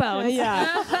cheekbones.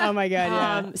 Yeah. Oh my God.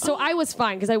 Yeah. So I was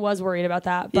fine because I was worried about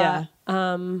that. But,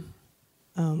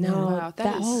 Oh no, Wow,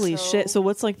 that is holy so- shit. So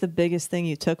what's like the biggest thing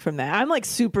you took from that? I'm like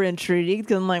super intrigued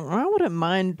because I'm like, I wouldn't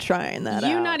mind trying that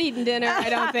You out. not eating dinner, I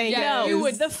don't think. Yeah, No, you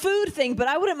would. the food thing, but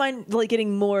I wouldn't mind like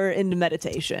getting more into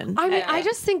meditation. I mean, I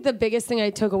just think the biggest thing I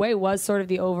took away was sort of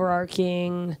the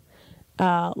overarching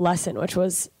lesson, which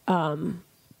was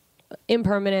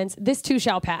impermanence. This too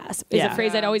shall pass is a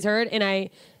phrase I'd always heard, and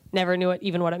I never knew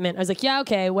even what it meant. I was like, yeah,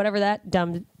 okay, whatever that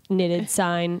dumb knitted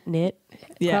sign,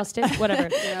 cross stitch, whatever.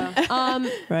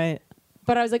 Right.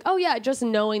 But I was like, oh yeah, just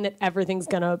knowing that everything's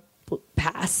gonna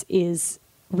pass is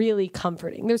really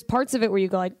comforting. There's parts of it where you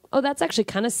go like, oh, that's actually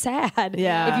kind of sad.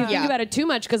 Yeah. If you think Yeah. about it too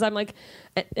much, because I'm like,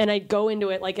 and I go into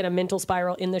it like in a mental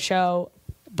spiral in the show,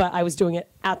 but I was doing it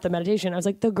at the meditation. I was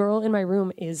like, the girl in my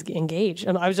room is engaged.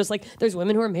 And I was just like, there's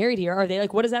women who are married here. Are they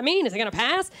like, what does that mean? Is it gonna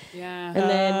pass? Yeah. And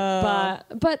then,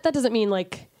 but that doesn't mean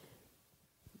like,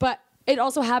 but it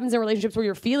also happens in relationships where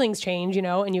your feelings change, you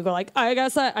know, and you go like, I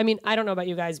guess I mean, I don't know about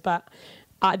you guys, but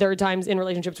there are times in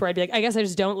relationships where I'd be like, I guess I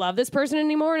just don't love this person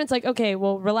anymore. And it's like, okay,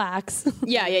 well, relax.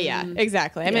 Yeah,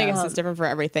 exactly. I mean, I guess it's different for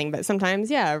everything, but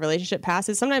sometimes, a relationship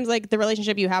passes. Sometimes, like, the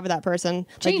relationship you have with that person,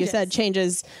 like you said,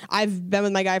 changes. I've been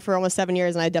with my guy for almost 7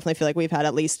 years, and I definitely feel like we've had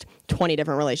at least 20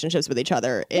 different relationships with each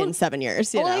other in 7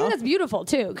 years. You know? I think that's beautiful,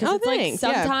 too. Because it's thanks.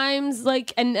 like sometimes,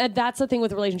 like, and that's the thing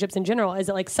with relationships in general, is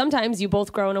that, like, sometimes you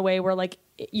both grow in a way where, like,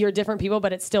 you're different people,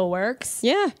 but it still works.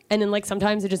 Yeah. And then, like,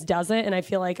 sometimes it just doesn't. And I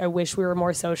feel like I wish we were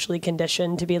more socially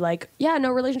conditioned to be like, yeah,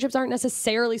 no, relationships aren't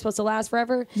necessarily supposed to last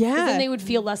forever. Yeah. 'Cause then they would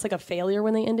feel less like a failure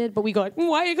when they ended. But we go like,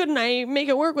 why couldn't I make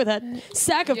it work with that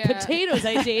sack of potatoes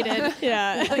I dated?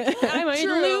 Yeah. Like, I'm a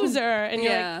True. loser. And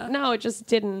you're Yeah. like, no, it just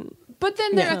didn't. But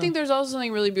then I think there's also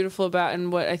something really beautiful about,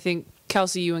 and what I think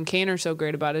Kelsey, you and Kane are so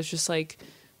great about, is just like,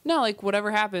 no, like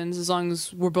whatever happens, as long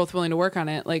as we're both willing to work on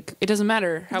it, like it doesn't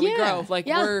matter how we grow. Like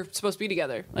we're supposed to be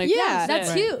together. Like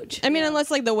That's huge. I mean, unless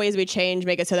like the ways we change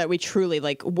make it so that we truly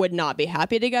like would not be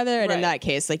happy together, and in that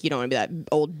case, like you don't want to be that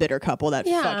old bitter couple that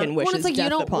fucking wishes well, it's like death you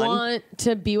don't upon. want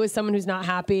to be with someone who's not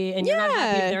happy, and you're not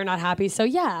happy if they're not happy. So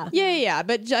yeah.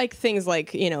 But like things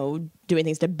like doing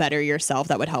things to better yourself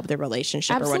that would help the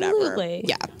relationship or whatever. Absolutely.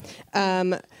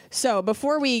 Yeah. So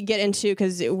before we get into,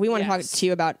 because we want to talk to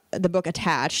you about the book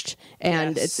Attached,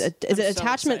 and is it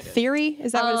attachment excited. theory?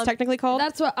 Is that what it's technically called?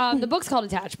 That's what the book's called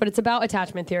Attached, but it's about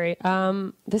attachment theory.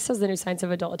 This is the new science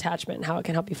of adult attachment and how it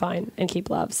can help you find and keep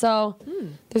love. So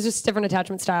there's just different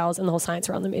attachment styles, and the whole science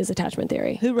around them is attachment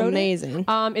theory. Who wrote Amazing.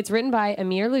 it? It's written by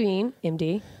Amir Levine,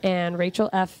 MD, and Rachel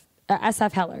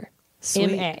S.F. Heller,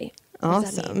 M.A.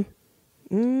 Awesome.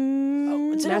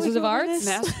 Masters of Arts?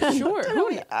 Sure.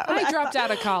 I dropped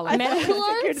out of college. Medical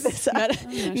Arts?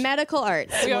 Medical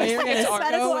arts. We always forget to art.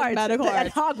 Medical arts. Medical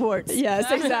At arts. Hogwarts.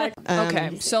 Yes, exactly.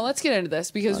 Okay, so let's get into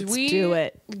this because Let's do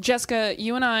it. Jessica,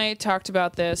 you and I talked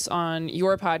about this on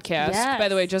your podcast. Yes. By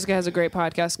the way, Jessica has a great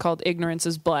podcast called Ignorance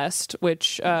is Blessed,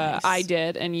 which I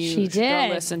did, and you She should go did.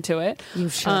 listen to it. You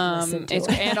should listen to it.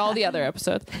 And all the other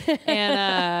episodes.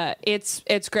 And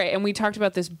it's great. And we talked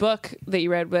about this book that you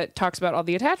read that talks about all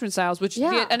the attachment styles, which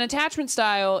an attachment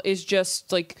style is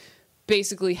just like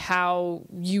basically how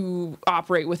you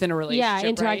operate within a relationship. Yeah,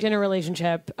 interact in a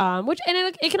relationship.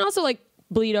 It can also like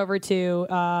bleed over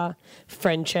to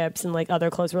friendships and like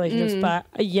other close relationships. But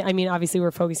I mean, obviously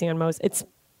we're focusing on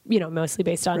mostly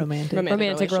based on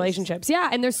romantic relationships. Yeah,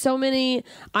 and there's so many.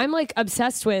 I'm like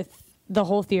obsessed with the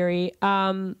whole theory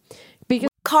because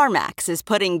CarMax is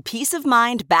putting peace of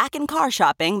mind back in car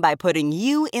shopping by putting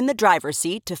you in the driver's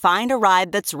seat to find a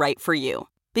ride that's right for you.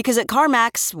 Because at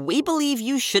CarMax, we believe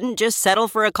you shouldn't just settle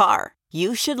for a car.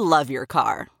 You should love your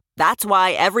car. That's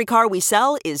why every car we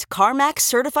sell is CarMax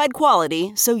certified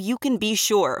quality, so you can be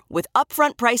sure with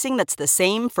upfront pricing that's the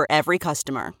same for every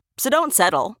customer. So don't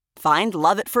settle. Find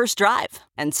love at first drive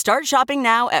and start shopping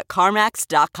now at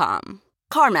CarMax.com.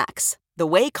 CarMax, the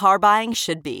way car buying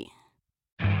should be.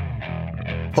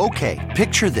 Okay,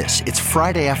 picture this. It's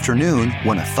Friday afternoon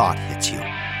when a thought hits you.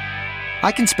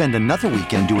 I can spend another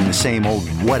weekend doing the same old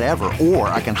whatever, or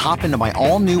I can hop into my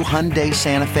all-new Hyundai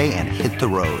Santa Fe and hit the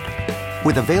road.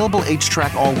 With available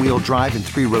H-Track all-wheel drive and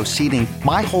 3-row seating,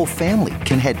 my whole family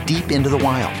can head deep into the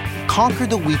wild. Conquer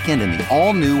the weekend in the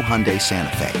all-new Hyundai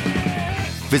Santa Fe.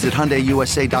 Visit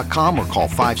HyundaiUSA.com or call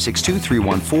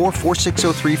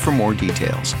 562-314-4603 for more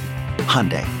details.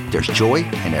 Hyundai, there's joy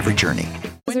in every journey.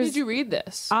 When did you read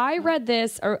this? I read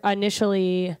this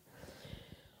initially,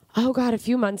 a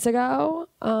few months ago,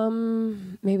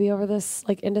 maybe over this,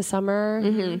 into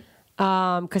summer,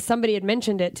 because somebody had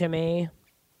mentioned it to me.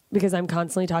 Because I'm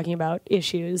constantly talking about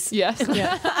issues. Yes.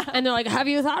 Yeah. And they're like, have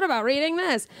you thought about reading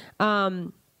this?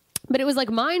 But it was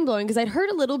mind blowing because I'd heard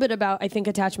a little bit about, I think,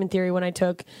 attachment theory when I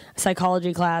took a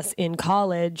psychology class in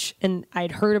college. And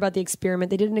I'd heard about the experiment.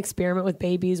 They did an experiment with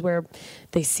babies where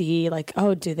they see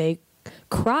do they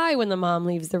cry when the mom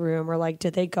leaves the room? Or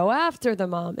do they go after the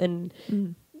mom? And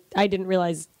I didn't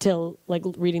realize till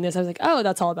reading this, I was like, oh,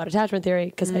 that's all about attachment theory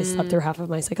because I slept through half of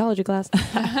my psychology class.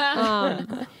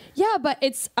 Yeah, but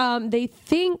it's they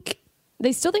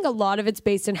still think a lot of it's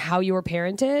based on how you were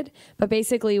parented, but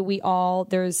basically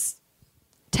there's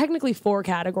technically 4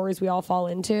 categories we all fall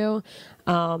into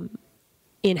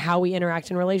in how we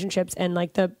interact in relationships, and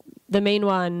the main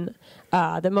one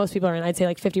that most people are in, I'd say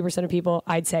 50% of people,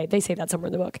 they say that somewhere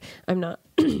in the book. I'm not,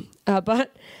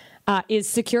 but is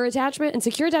secure attachment, and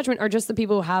secure attachment are just the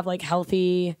people who have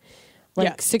healthy,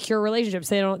 secure relationships.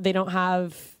 They don't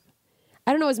have,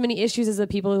 I don't know, as many issues as the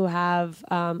people who have,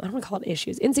 I don't want to call it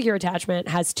issues. Insecure attachment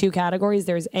has 2 categories.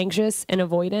 There's anxious and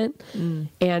avoidant.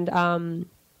 And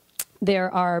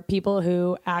there are people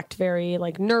who act very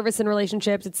nervous in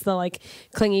relationships. It's the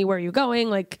clingy, where are you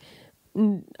going?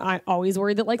 I always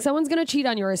worried that someone's going to cheat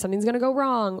on you or something's going to go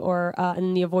wrong. Or,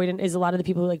 and the avoidant is a lot of the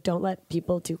people who don't let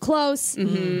people too close.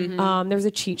 There's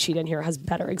a cheat sheet in here. It has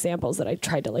better examples that I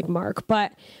tried to mark,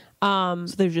 but, so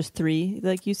there's just 3,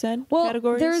 like you said,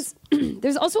 categories?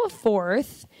 There's also a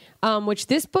 4th, which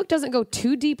this book doesn't go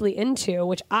too deeply into,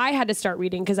 which I had to start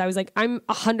reading because I was I'm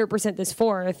 100% this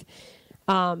 4th.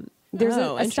 There's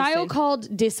a style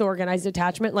called disorganized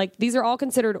attachment. These are all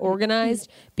considered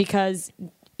organized because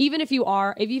even if you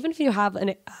have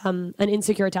an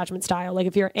insecure attachment style,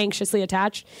 if you're anxiously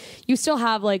attached, you still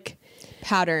have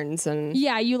patterns and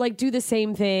you do the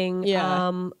same thing.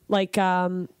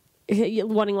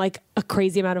 Wanting a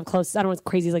crazy amount of close, I don't know if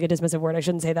crazy is a dismissive word, I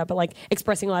shouldn't say that, but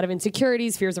expressing a lot of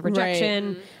insecurities, fears of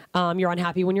rejection. Right. You're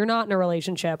unhappy when you're not in a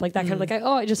relationship, that kind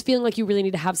of just feeling you really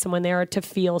need to have someone there to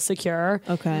feel secure.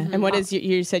 Okay. And what is,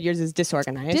 you said yours is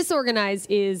disorganized? Disorganized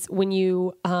is when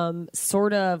you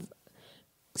sort of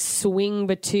swing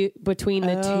between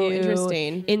the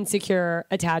two insecure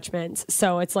attachments.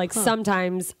 So it's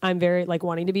sometimes I'm very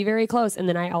wanting to be very close, and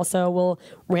then I also will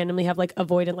randomly have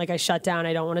avoidant, I shut down.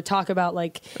 I don't want to talk about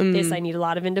this. I need a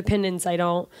lot of independence. I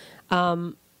don't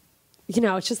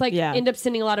it's just end up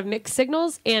sending a lot of mixed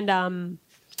signals, and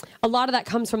a lot of that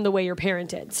comes from the way you're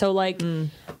parented. So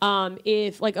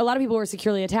if a lot of people were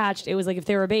securely attached, it was if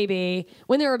they were a baby,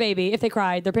 when they were a baby, if they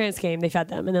cried, their parents came, they fed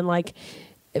them, and then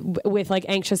with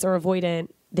anxious or avoidant,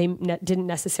 they didn't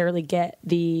necessarily get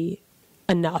the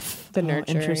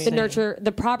nurture,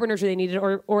 the proper nurture they needed,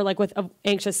 or with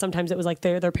anxious, sometimes it was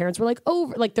their parents were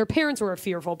over, their parents were a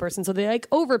fearful person, so they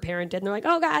over parented, and they're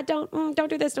oh God, don't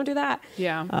do this, don't do that.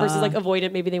 Yeah. Versus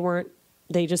avoidant, maybe they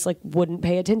just wouldn't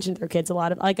pay attention to their kids. A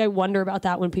lot of I wonder about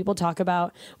that when people talk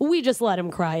about we just let them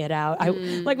cry it out. I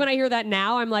when I hear that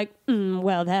now, I'm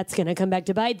well, that's gonna come back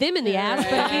to bite them in the ass.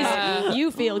 But at least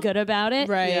you feel good about it,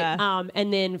 right? Yeah.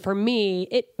 And then for me,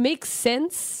 it makes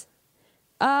sense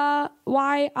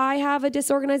why I have a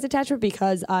disorganized attachment,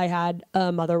 because I had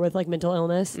a mother with mental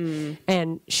illness,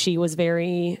 and she was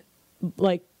very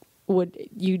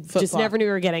just never knew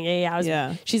we were getting.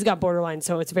 She's got borderline,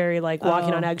 so it's very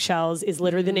walking on eggshells is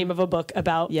literally the name of a book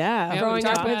about growing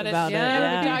up with it. We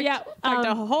talked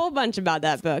a whole bunch about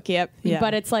that book. Yep. Yeah.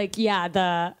 But it's you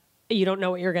don't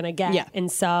know what you're gonna get. Yeah.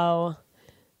 And so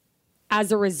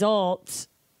as a result,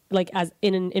 as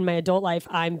in my adult life,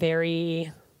 I'm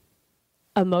very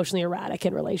emotionally erratic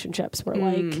in relationships where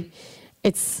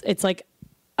it's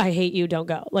I hate you, don't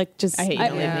go. I hate you,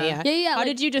 don't leave me. Yeah. How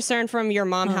did you discern from your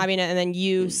mom having it and then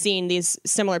you seeing these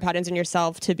similar patterns in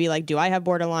yourself to be do I have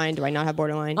borderline? Do I not have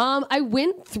borderline? I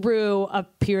went through a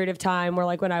period of time where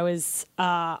when I was,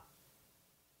 I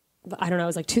don't know,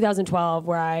 it was 2012,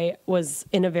 where I was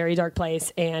in a very dark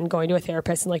place and going to a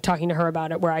therapist and talking to her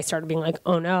about it, where I started being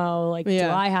oh no, do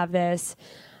I have this?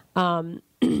 And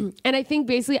I think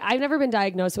basically I've never been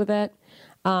diagnosed with it.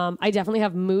 I definitely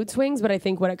have mood swings, but I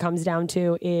think what it comes down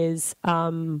to is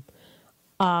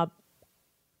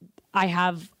I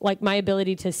have like my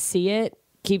ability to see it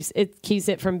keeps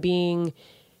it from being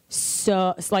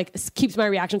so like keeps my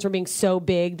reactions from being so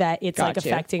big that it's like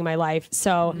affecting my life.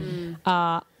 So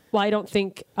well, I don't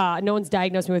think no one's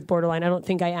diagnosed me with borderline. I don't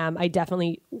think I am. I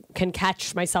definitely can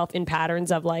catch myself in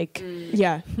patterns of like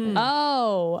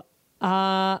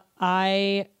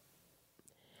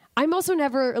I'm also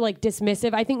never like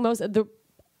dismissive. I think most of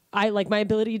I like my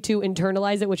ability to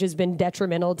internalize it, which has been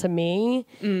detrimental to me,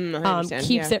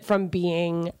 keeps it from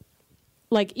being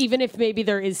like, even if maybe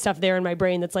there is stuff there in my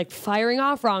brain that's like firing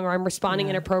off wrong, or I'm responding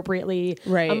inappropriately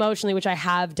emotionally, which I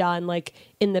have done like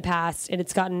in the past, and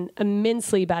it's gotten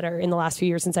immensely better in the last few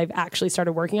years since I've actually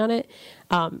started working on it.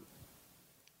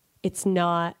 It's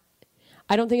not,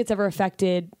 I don't think it's ever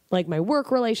affected like my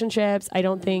work relationships. I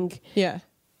don't think,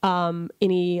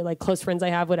 any like close friends I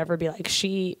have would ever be like,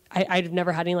 I've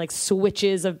never had any like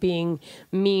switches of being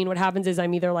mean. What happens is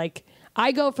I'm either like,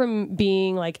 I go from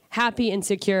being like happy and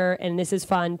secure and this is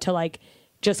fun to like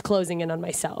just closing in on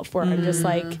myself, where I'm just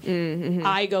like,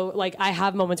 I go like, I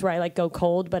have moments where I like go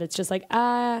cold, but it's just like,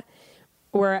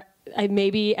 where I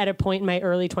maybe at a point in my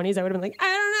early 20s, I would have been like, I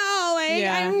don't know.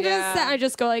 Like, I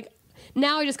just go like,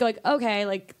 now I just go like, okay,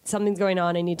 like something's going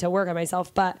on. I need to work on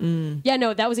myself. But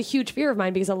that was a huge fear of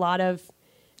mine, because a lot of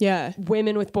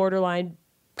women with borderline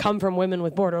come from women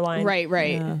with borderline. Right.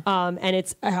 And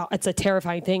it's a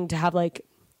terrifying thing to have like,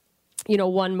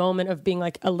 one moment of being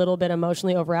like a little bit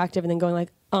emotionally overactive and then going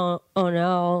like, oh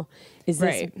no, is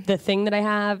this the thing that I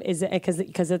have? Is it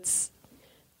because it's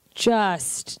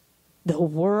just the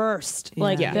worst.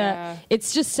 Like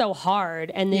it's just so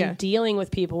hard. And then dealing with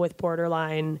people with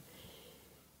borderline.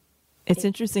 It's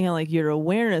interesting how like your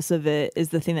awareness of it is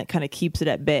the thing that kind of keeps it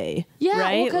at bay. Yeah.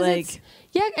 Right. Well, and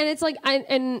it's like,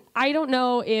 I don't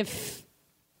know if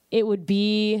it would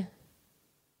be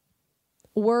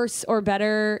worse or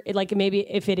better. Like maybe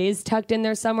if it is tucked in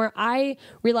there somewhere. I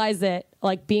realize that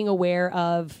like being aware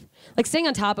of like staying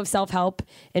on top of self-help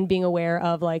and being aware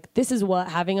of like, this is what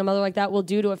having a mother like that will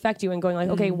do to affect you, and going like,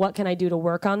 okay, what can I do to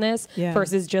work on this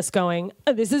versus just going,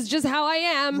 this is just how I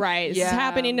am. Right. This is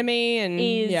happening to me.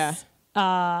 And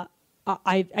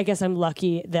I guess I'm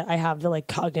lucky that I have the like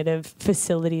cognitive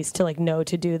facilities to like know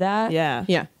to do that.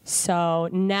 Yeah. So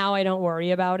now I don't worry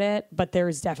about it, but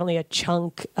there's definitely a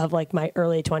chunk of like my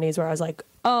early 20s where I was like,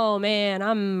 oh man,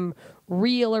 I'm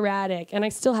real erratic, and I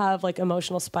still have like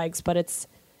emotional spikes, but it's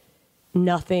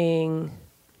nothing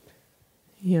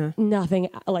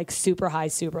like super high,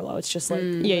 super low. It's just like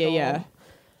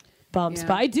bumps.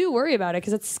 But I do worry about it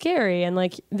because it's scary. And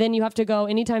like, then you have to go,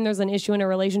 anytime there's an issue in a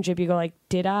relationship, you go like,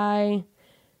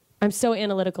 I'm so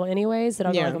analytical anyways that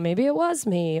I'll go like, well, maybe it was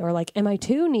me, or like, am I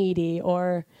too needy,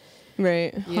 or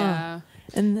and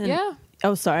then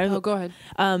oh, sorry. Oh, go ahead.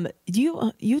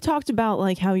 You talked about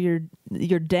like how your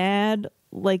dad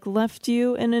like left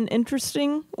you in an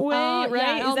interesting way,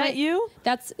 right? Is that you?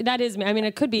 That is me. I mean,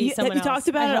 it could be someone else. You talked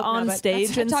about it on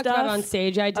stage and stuff? I talked about it on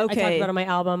stage. I talked about it on my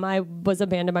album. I was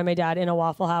abandoned by my dad in a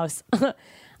Waffle House. Good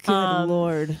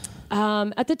Lord.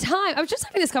 At the time, I was just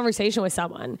having this conversation with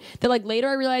someone that like later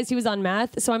I realized he was on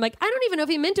meth. So I'm like, I don't even know if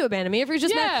he meant to abandon me, if he was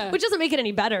just meth, which doesn't make it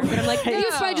any better. But I'm like, he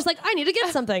was probably just like, I need to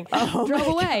get something. Drove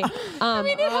away. I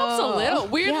mean, it helps a little,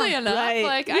 weirdly enough. Right.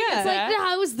 Like, I it's like,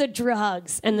 no, it was the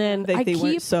drugs. And then they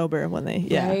weren't sober when they,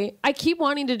 right? I keep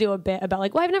wanting to do a bit about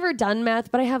like, well, I've never done meth,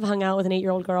 but I have hung out with an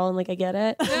 8-year-old girl, and like, I get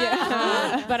it.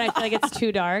 But I feel like it's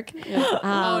too dark.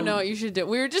 Oh no, you should do.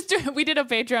 We did a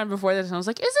Patreon before this, and I was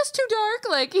like, is this too dark?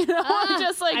 Like, I'm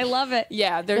just like, I love it.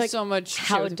 Yeah, there's like, so much.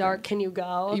 How dark can you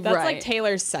go? That's like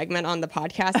Taylor's segment on the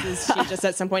podcast. Is she just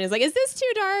at some point is like, is this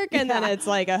too dark? And then it's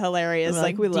like a hilarious,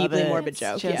 like we love deeply it. morbid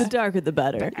joke. The darker the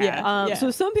better. So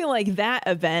something like that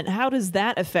event, how does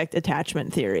that affect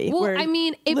attachment theory? Well, I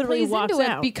mean, it plays into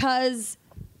it because,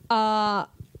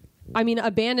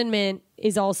 abandonment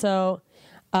is also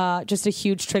just a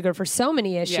huge trigger for so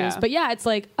many issues. Yeah. But yeah, it's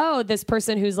like, oh, this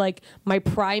person who's like my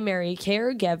primary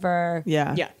caregiver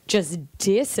just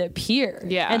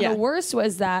disappeared. And the worst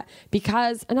was that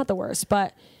because, not the worst,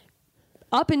 but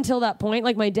up until that point,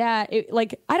 like my dad,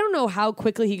 I don't know how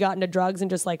quickly he got into drugs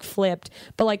and just like flipped,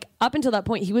 but like up until that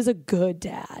point, he was a good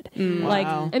dad. Like,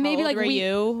 and maybe how old like were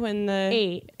you when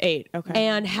the 8. Okay.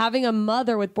 And having a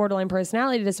mother with borderline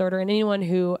personality disorder, and anyone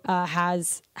who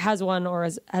has one or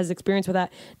has experience with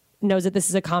that knows that this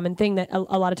is a common thing, that a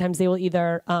lot of times they will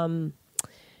either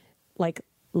like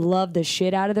love the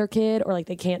shit out of their kid, or like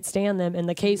they can't stand them. And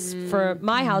the case for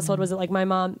my household was that like my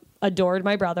mom adored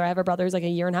my brother. I have a brother who's like a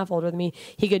year and a half older than me.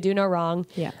 He could do no wrong.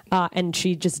 Yeah. And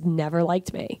she just never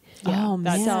liked me. Oh, man.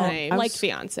 That's my like-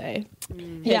 fiance.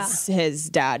 Yeah. His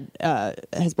dad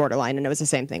has borderline, and it was the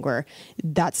same thing where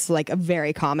that's like a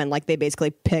very common, like they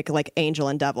basically pick like angel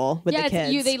and devil with the it's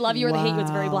kids. they love you or they hate you.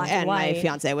 It's very black and And white. my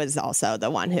fiance was also the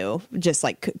one who just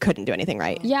like couldn't do anything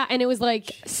right. Yeah, and it was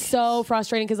like so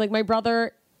frustrating because like my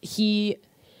brother, he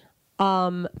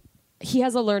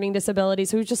has a learning disability,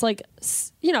 so he's just like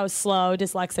slow,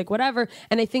 dyslexic, whatever.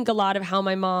 And I think a lot of how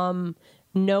my mom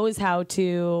knows how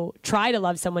to try to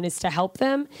love someone is to help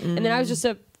them. And then I was just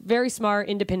a very smart,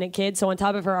 independent kid, so on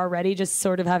top of her already just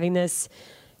sort of having this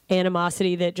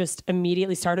animosity that just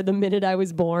immediately started the minute I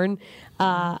was born.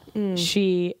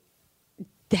 She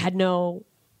had no.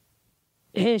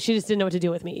 She just didn't know what to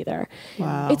do with me either.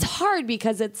 Wow. It's hard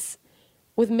because it's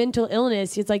with mental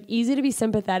illness, it's like easy to be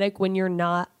sympathetic when you're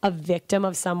not a victim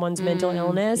of someone's mental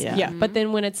illness. Yeah. But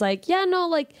then when it's like,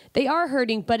 like they are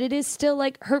hurting, but it is still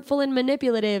like hurtful and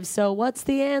manipulative. So what's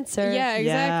the answer? Yeah,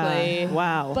 exactly. Yeah.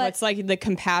 Wow. But it's like the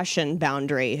compassion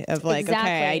boundary of like, okay,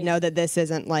 I Exactly. know that this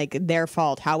isn't like their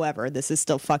fault. However, this is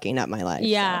still fucking up my life.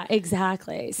 Yeah,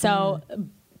 exactly. So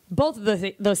both of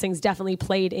those things definitely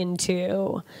played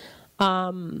into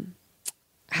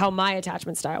how my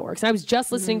attachment style works. And I was just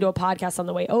listening to a podcast on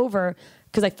the way over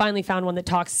because I finally found one that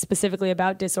talks specifically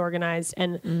about disorganized.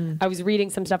 And I was reading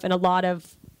some stuff, and a lot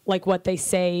of like what they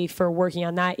say for working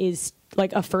on that is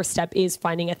like a first step is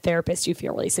finding a therapist you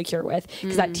feel really secure with,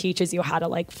 because that teaches you how to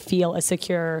like feel a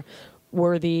secure,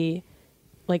 worthy,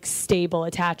 like stable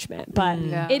attachment. But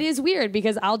it is weird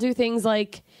because I'll do things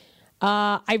like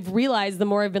I've realized the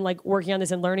more I've been like working on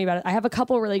this and learning about it, I have a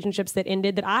couple of relationships that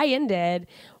I ended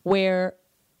where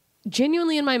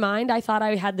genuinely in my mind, I thought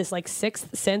I had this like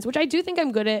sixth sense, which I do think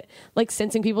I'm good at like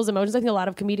sensing people's emotions. I think a lot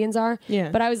of comedians are. Yeah.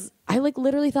 But I like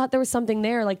literally thought there was something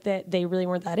there, like that they really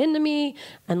weren't that into me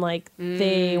and like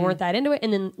they weren't that into it.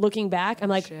 And then looking back, I'm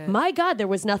like, my God, there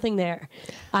was nothing there.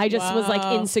 I just was like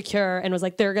insecure and was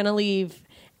like, they're going to leave.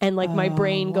 And like my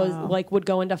brain would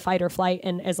go into fight or flight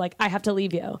and is like, I have to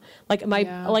leave you. Like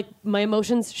my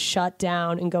emotions shut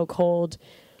down and go cold.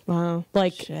 Wow.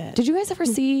 Like, did you guys ever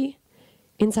see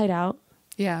Inside Out?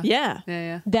 Yeah.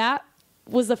 That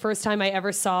was the first time I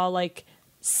ever saw like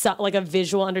a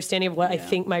visual understanding of what I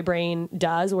think my brain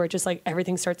does, where it just like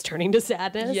everything starts turning to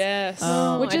sadness. Yes.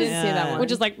 Which I didn't see that one.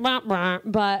 Which is like,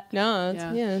 but No,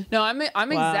 No,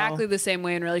 I'm exactly the same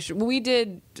way in relationship. When we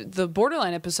did the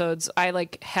borderline episodes, I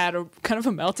like had a kind of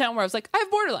a meltdown where I was like, I have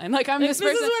borderline. Like I'm this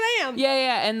person. This is what I am.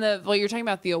 Yeah. And what you're talking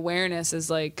about, the awareness is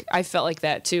like, I felt like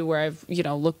that too, where I've,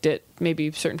 looked at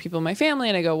maybe certain people in my family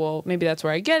and I go, well, maybe that's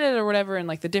where I get it or whatever. And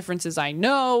like the difference is I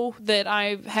know that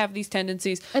I have these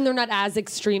tendencies. And they're not as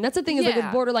extreme. That's the thing is like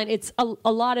with borderline, it's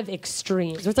a lot of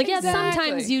extremes. It's like,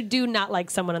 sometimes you do not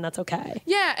like someone and that's okay.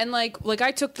 Yeah, and like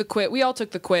I took the quiz. We all took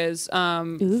the quiz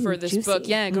for this juicy. book.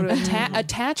 Yeah, go to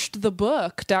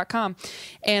attachedthebook.com.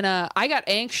 And I got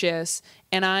anxious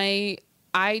and I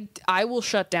will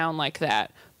shut down like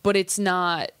that, but it's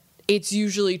not. It's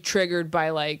usually triggered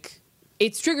by the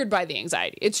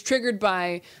anxiety. It's triggered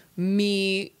by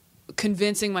me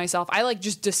convincing myself. I like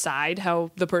just decide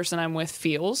how the person I'm with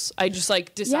feels. I just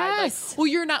like decide like, well,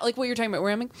 you're not like what you're talking about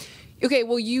where I'm like, okay,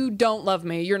 well, you don't love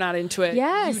me. You're not into it.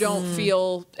 Yes. You don't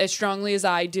feel as strongly as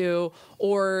I do.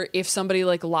 Or if somebody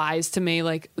like lies to me,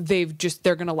 like they're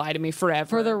going to lie to me forever.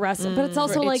 For the rest of, but it's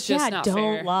also like, not don't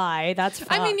fair. lie. That's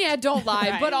fucked. I mean, yeah, don't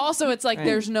lie. But also it's like,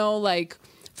 there's no like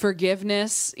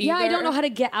forgiveness either. Yeah, I don't know how to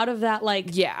get out of that.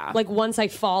 Like, like once I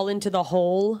fall into the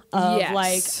hole of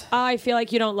like, I feel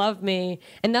like you don't love me.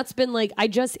 And that's been like, I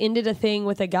just ended a thing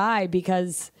with a guy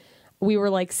because we were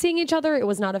like seeing each other. It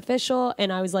was not official.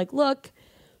 And I was like, look,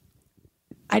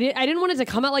 I didn't want it to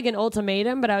come out like an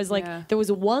ultimatum, but I was like, there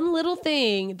was one little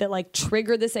thing that like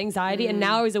triggered this anxiety. And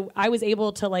now I was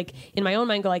able to like in my own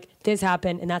mind go like, this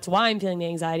happened and that's why I'm feeling the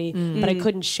anxiety, but I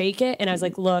couldn't shake it. And I was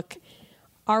like, look,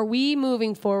 are we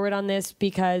moving forward on this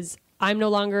because I'm no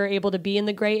longer able to be in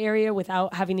the gray area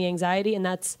without having the anxiety, and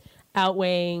that's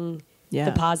outweighing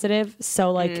the positive?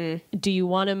 So like, do you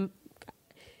want to...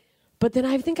 But then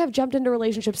I think I've jumped into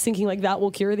relationships thinking like that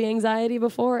will cure the anxiety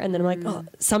before, and then I'm like, oh,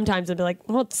 sometimes I'd be like,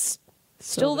 well, it's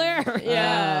still there.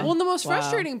 Yeah. Well, and the most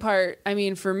frustrating part, I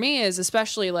mean, for me is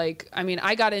especially like, I mean,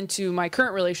 I got into my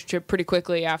current relationship pretty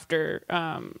quickly after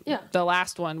the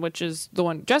last one, which is the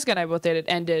one Jessica and I both dated,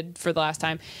 ended for the last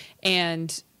time.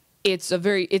 And it's a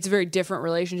very different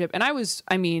relationship. And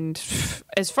I mean,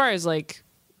 as far as like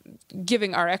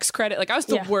giving our ex credit, like I was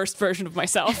the worst version of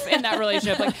myself in that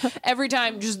relationship. Like every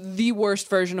time, just the worst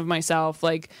version of myself.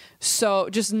 Like, so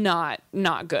just not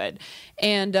good.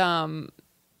 And,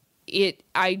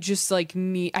 I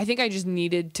think I just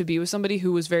needed to be with somebody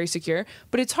who was very secure.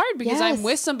 But it's hard because I'm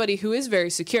with somebody who is very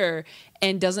secure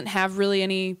and doesn't have really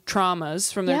any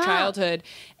traumas from their childhood.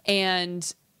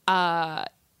 And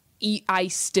I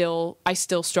still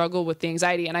struggle with the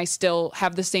anxiety, and I still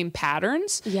have the same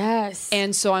patterns. Yes.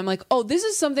 And so I'm like, oh, this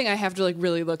is something I have to like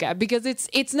really look at, because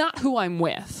it's not who I'm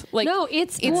with. Like, no,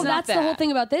 it's well, that's the whole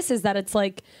thing about this, is that it's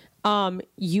like,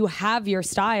 you have your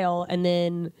style, and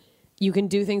then you can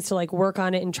do things to like work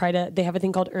on it and they have a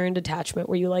thing called earned attachment,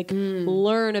 where you like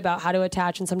learn about how to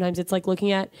attach. And sometimes it's like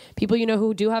looking at people,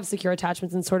 who do have secure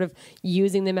attachments and sort of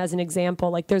using them as an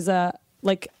example. Like there's an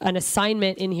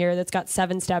assignment in here that's got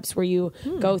 7 steps where you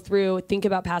go through, think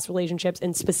about past relationships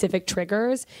and specific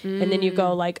triggers. And then you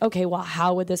go like, okay, well,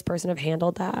 how would this person have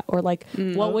handled that? Or like,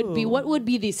 what would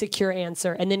be the secure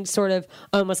answer? And then sort of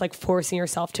almost like forcing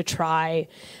yourself to try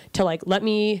to like, let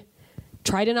me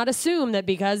try to not assume that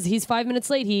because he's 5 minutes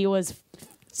late, he was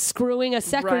screwing a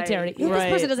secretary. This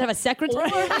person doesn't have a secretary.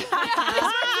 But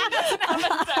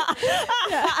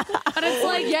it's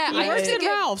like, I worked at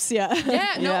Ralph's,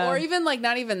 or even like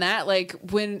not even that. Like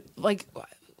when like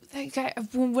that guy,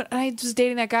 when I was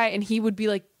dating that guy, and he would be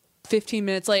like 15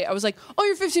 minutes late. I was like, oh,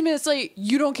 you're 15 minutes late.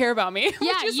 You don't care about me.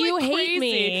 Yeah, which is, you like, hate crazy.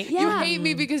 me. You hate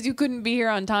me because you couldn't be here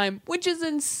on time, which is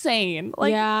insane.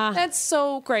 Like, that's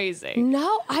so crazy.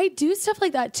 No, I do stuff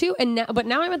like that too. But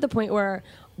now I'm at the point where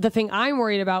the thing I'm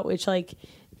worried about, which like,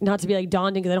 not to be like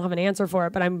daunting because I don't have an answer for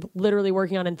it, but I'm literally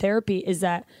working on in therapy, is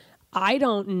that I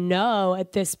don't know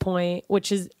at this point,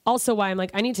 which is also why I'm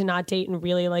like, I need to not date and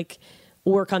really like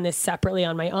work on this separately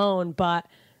on my own. But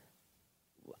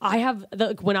I have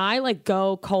when I like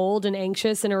go cold and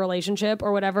anxious in a relationship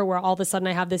or whatever, where all of a sudden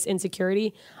I have this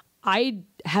insecurity, I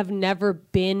have never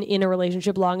been in a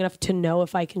relationship long enough to know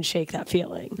if I can shake that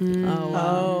feeling. Oh,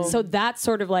 wow. So that's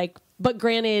sort of like, but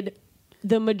granted,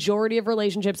 the majority of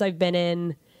relationships I've been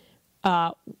in,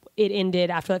 it ended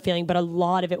after that feeling, but a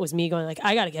lot of it was me going like,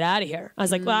 I got to get out of here. I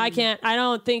was like, well, I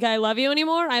don't think I love you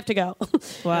anymore. I have to go.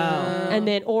 Wow. And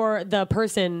then, or the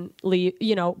person,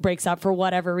 breaks up for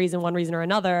whatever reason, one reason or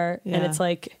another. Yeah. And it's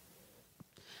like,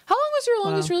 how long was your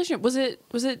longest relationship? Was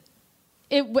it?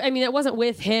 It wasn't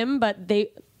with him, but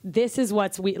this is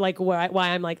why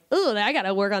I'm like, oh, I got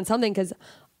to work on something. 'Cause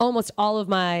almost all of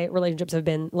my relationships have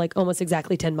been like almost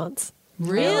exactly 10 months.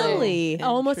 Really?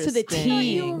 Almost to the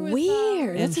T.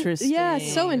 Weird. Interesting. Yeah,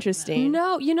 so interesting.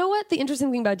 No, you know what? The interesting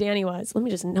thing about Danny was, let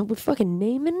me just we're fucking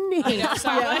naming names.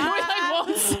 Sorry, I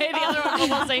won't say the other one. I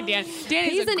won't say Dan.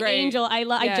 He's an angel.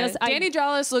 Danny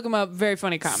Jollis, look him up. Very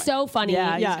funny comic. So funny.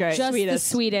 Yeah, he's great. Just the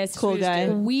sweetest. Cool guy.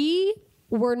 We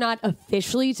were not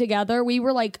officially together. We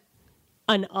were like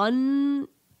an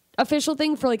unofficial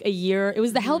thing for like a year. It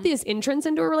was the healthiest entrance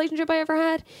into a relationship I ever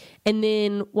had. And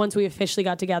then once we officially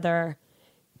got together,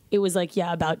 it was like,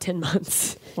 about 10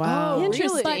 months. Wow. Oh,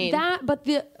 interesting. But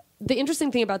the interesting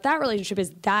thing about that relationship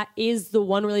is that is the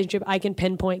one relationship I can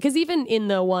pinpoint. Because even in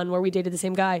the one where we dated the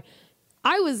same guy,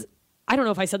 I don't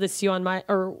know if I said this to you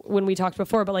or when we talked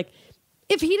before, but like,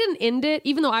 if he didn't end it,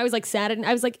 even though I was like sad, and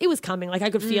I was like, it was coming, like I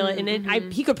could feel it,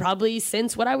 and he could probably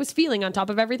sense what I was feeling on top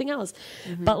of everything else.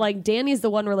 But like Danny's the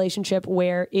one relationship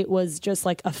where it was just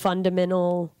like a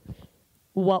fundamental,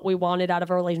 what we wanted out of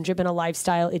a relationship and a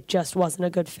lifestyle, it just wasn't a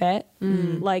good fit.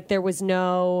 Like there was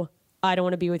no, I don't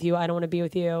want to be with you. I don't want to be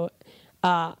with you.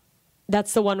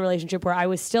 That's the one relationship where I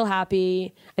was still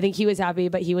happy. I think he was happy,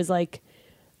 but he was like,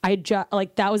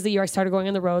 that was the year I started going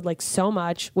on the road like so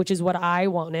much, which is what I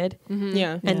wanted.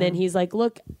 Yeah. And then he's like,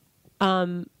 look,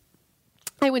 I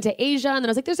went to Asia, and then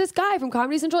I was like, there's this guy from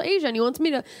Comedy Central Asia, and he wants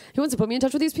to put me in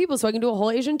touch with these people so I can do a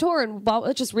whole Asian tour. And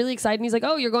it's just really exciting. He's like,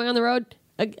 oh, you're going on the road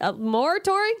more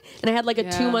touring? And I had like a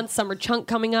 2-month summer chunk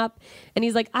coming up. And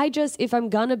he's like, if I'm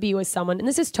gonna be with someone, and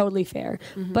this is totally fair,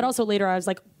 but also later I was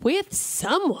like, with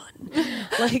someone?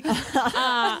 Like, because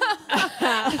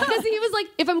he was like,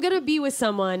 if I'm gonna be with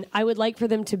someone, I would like for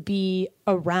them to be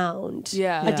around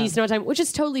a decent amount of time, which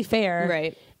is totally fair.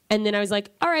 Right. And then I was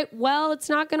like, all right, well, it's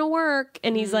not going to work.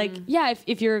 And he's like, yeah,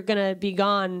 if you're going to be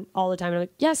gone all the time. And I'm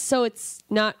like, yes, so it's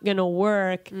not going to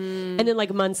work. And then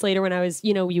like months later when I was,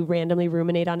 you randomly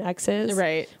ruminate on exes.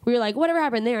 Right. We were like, whatever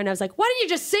happened there? And I was like, why didn't you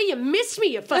just say you missed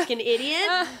me, you fucking idiot?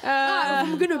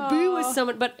 I'm going to be with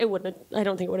someone. But I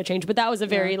don't think it would have changed. But that was a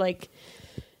very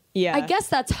I guess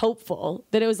that's hopeful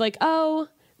that it was like, oh,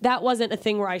 that wasn't a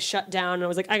thing where I shut down and I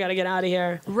was like, I got to get out of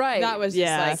here. Right. That was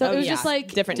just like, so it was just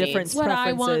like different what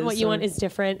I want, what you want is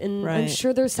different. And I'm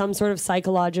sure there's some sort of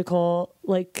psychological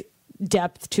like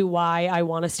depth to why I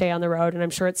want to stay on the road. And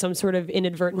I'm sure it's some sort of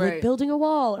inadvertent like building a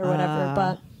wall or whatever.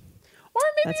 But Or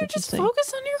maybe you just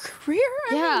focus on your career.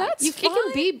 I mean, that's it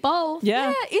can be both.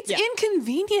 Yeah, it's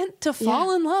inconvenient to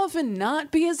fall in love and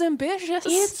not be as ambitious.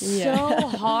 It's so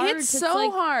hard. It's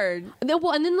so hard.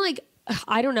 Well, and then like,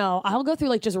 I don't know. I'll go through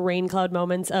like just rain cloud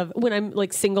moments of when I'm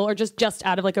like single or just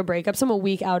out of like a breakup. So I'm a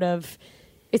week out of,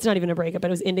 it's not even a breakup, but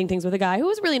it was ending things with a guy who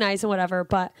was really nice and whatever.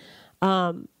 But,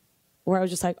 where I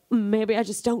was just like, maybe I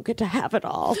just don't get to have it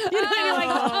all. You know, and you're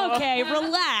like, okay,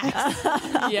 relax.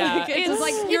 Yeah. It's just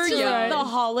like, you're young. The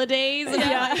holidays. And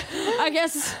I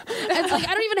guess it's like,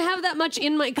 I don't even have that much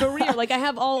in my career. Like, I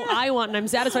have all I want and I'm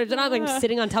satisfied. But I'm like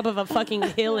sitting on top of a fucking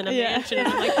hill in a mansion. And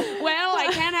I'm like, well, I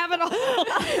can't have it all.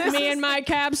 Me and my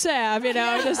cab sav, you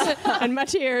know, just, and my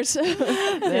tears.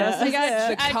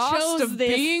 The cost of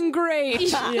being great.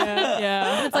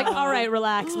 Yeah. It's like, all right,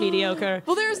 relax, mediocre.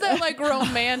 Well, there's that like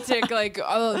romantic, like,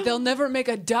 oh, they'll never make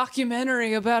a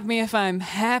documentary about me if I'm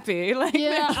happy. Like,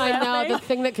 I know. The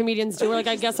thing that comedians do, like,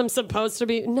 I guess I'm supposed to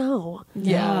be. No.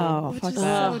 No, fuck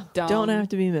that. So dumb. Don't have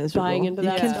to be miserable. Buying into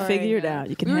that You can story, figure it out.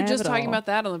 You can. We were have just it talking all. about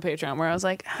that on the Patreon, where I was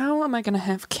like, how am I going to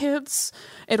have kids?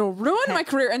 It'll ruin my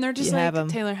career. And they're just You like, have 'em.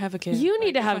 Taylor, have a kid. You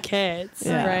need to have kids.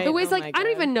 Yeah. Right. The way it's Oh like, my I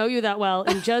don't God. even know you that well.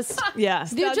 And just, Yeah.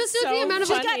 dude, just so the amount of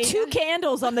She's got 2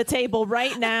 candles on the table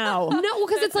right now. No,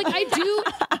 because it's like I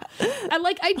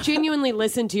genuinely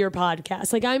listen to your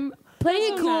podcast. Like I'm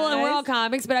playing it cool and we're all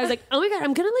comics, but I was like, oh my God,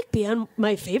 I'm gonna like be on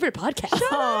my favorite podcast.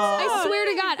 I swear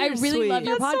to God, I really love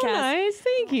your podcast. So nice.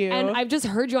 Thank you. And I've just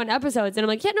heard you on episodes, and I'm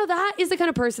like, yeah, no, that is the kind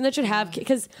of person that should have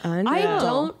because I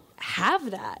don't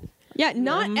have that. yeah,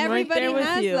 not I'm everybody right there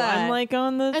has with you. that. I'm like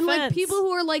on the And like fence. people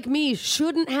who are like me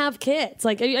shouldn't have kids.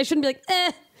 Like I shouldn't be like,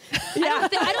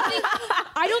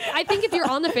 I think if you're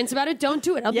on the fence about it, don't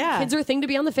do it. I think kids are a thing to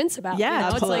be on the fence about. Yeah, you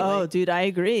know? It's like, oh, dude, I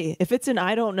agree. If it's an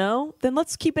I don't know, then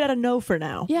let's keep it at a no for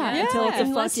now. Until it's a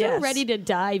unless fuck you're yes. ready to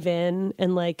dive in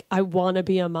and like I want to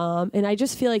be a mom, and I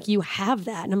just feel like you have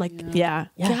that, and I'm like, Yeah.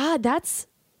 God, that's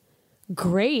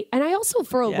great. And I also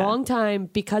for a long time,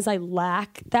 because I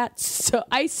lack that,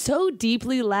 I so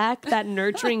deeply lack that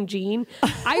nurturing gene.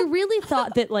 I really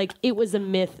thought that like it was a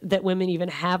myth that women even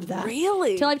have that.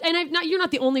 Really? You're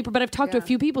not the only, but I've talked to a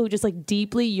few people who just like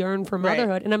deeply yearn for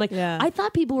motherhood, and I'm like, I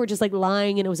thought people were just like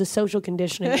lying, and it was a social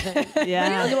conditioning thing.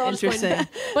 Interesting.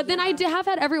 But then I have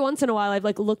had every once in a while, I've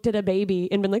like looked at a baby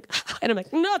and been like, and I'm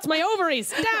like, no, it's my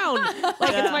ovaries down.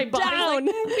 Like it's my body down.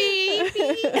 Like,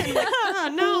 baby.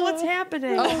 No, what's happening?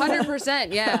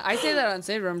 100%. Yeah. I say that on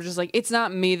stage where I'm just like, it's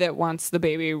not me that wants the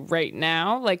baby right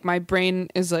now. Like my brain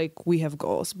is like, we have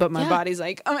goals, but my body's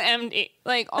like, I'm empty,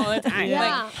 like all the time.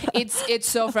 Like it's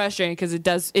so frustrating because it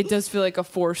does feel like a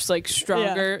force like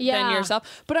stronger than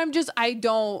yourself. But I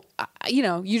don't,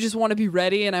 you just want to be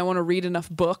ready, and I want to read enough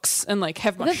books and like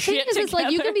have my the shit thing is, it's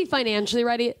like you can be financially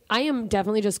ready. I am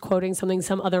definitely just quoting something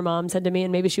some other mom said to me,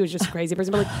 and maybe she was just a crazy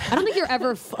person, but like I don't think you're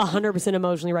ever 100%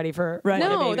 emotionally ready for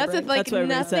No, that's it. Like what everyone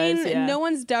nothing. says, yeah. No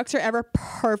one's ducks are ever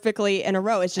perfectly in a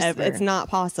row. It's just it's not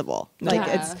possible. Like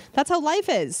that's how life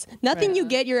is. Nothing you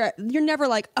get, you're never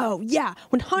like, oh yeah,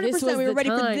 100% we were ready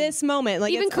for this moment.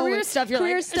 Like even it's career always, stuff. You're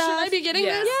career like, stuff. should I be getting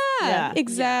this? Yeah,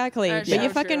 exactly. But you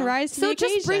fucking rise to the So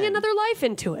occasion. just bring another life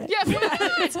into it.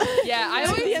 I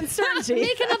always the uncertainty.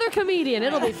 Make another comedian.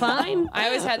 It'll be fine. I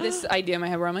always had this idea in my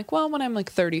head where I'm like, well, when I'm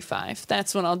like 35,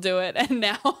 that's when I'll do it. And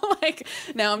now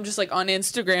I'm just like on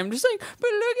Instagram, just like, but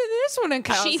look at this one. And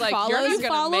Kyle's like, you're not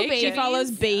gonna make it. She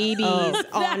follows babies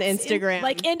on Instagram.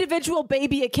 Like individual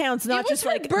baby accounts, not just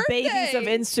like babies of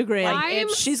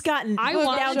Instagram. She's gotten I put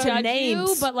want down to to judge names.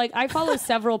 you, but like I follow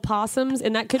several possums,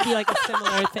 and that could be like a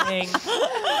similar thing.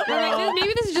 Like,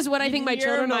 maybe this is just what I think my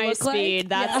children will my look speed. like.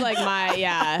 That's like my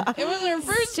It was her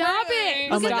first Stop birthday.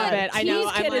 it! Stop it! I know.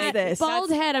 Whose I'm kid is like, this? Bald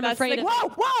head. I'm afraid of.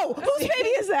 Whoa! Whose baby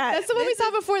is that? That's the one we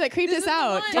saw before that creeped us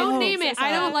out. Don't name it.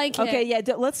 I don't like it. Okay, yeah.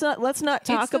 Let's not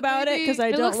talk the about it baby. because I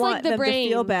It don't looks want like the them brain.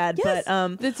 to feel bad. Yes.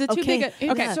 But It's a too big.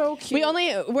 Okay, so cute.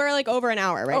 we're like over an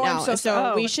hour right now, I'm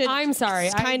so we should. I'm sorry.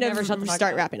 I Kind never shut of the fuck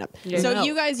start up. wrapping up. Yeah. So No.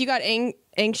 you guys, you got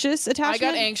anxious I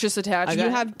attachment. got anxious attachment. You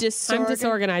have I'm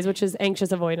disorganized. which is anxious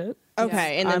avoidant.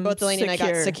 Okay, and then I'm both Delaney and I got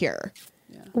secure. secure.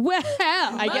 Well,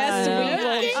 I guess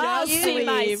we will I'll just see leave.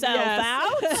 myself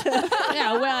Yes. out.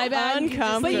 yeah. Well, I bet.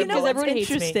 Uncomfortable. But you know Because what's everyone hates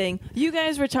me. interesting? You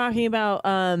guys were talking about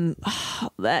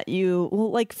that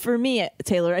like for me,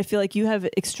 Taylor, I feel like you have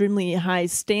extremely high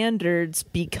standards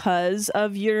because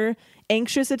of your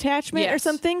anxious attachment or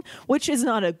something, which is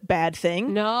not a bad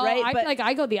thing. No, right? I feel like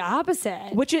I go the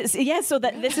opposite. Which is so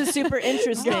that this is super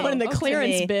interesting. Going in the to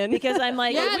clearance me, bin. because I'm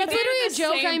like, Yeah, that's literally a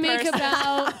joke I make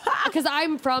about because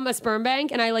I'm from a sperm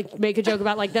bank, and I like make a joke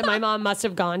about like that my mom must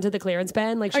have gone to the clearance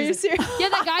bin. Like, she's Are you like, serious? Yeah,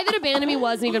 that guy that abandoned me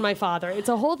wasn't even my father. It's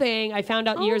a whole thing. I found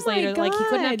out years later that like he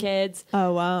couldn't have kids.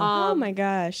 Oh wow. Oh my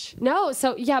gosh. No,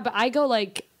 so yeah, but I go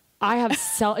like I have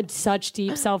such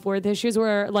deep self-worth issues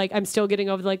where like I'm still getting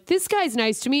over like this guy's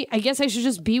nice to me. I guess I should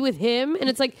just be with him. And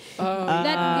it's like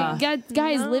that guy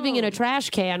is living in a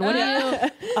trash can. What do you?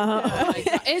 Oh my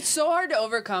God. It's so hard to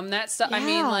overcome that stuff. I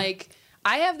mean, like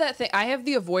I have that thing. I have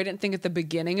the avoidant thing at the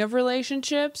beginning of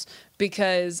relationships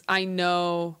because I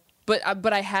know.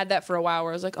 But I had that for a while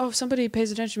where I was like, oh, if somebody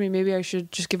pays attention to me, maybe I should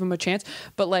just give them a chance.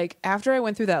 But like after I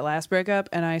went through that last breakup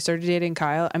and I started dating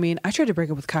Kyle, I mean, I tried to break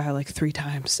up with Kyle like 3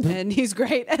 times and he's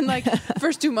great. And like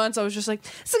first 2 months I was just like,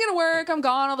 this is gonna work. I'm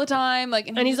gone all the time. Like,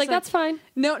 and he's like, that's fine.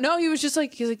 No, he was just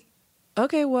like, he's like,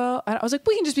 okay, well, I was like,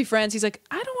 we can just be friends. He's like,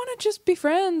 I don't want to just be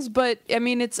friends, but I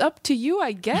mean, it's up to you,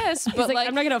 I guess. But like,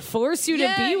 I'm not gonna force you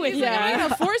to be with me. I'm not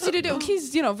gonna force you to do.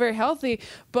 He's very healthy,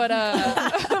 but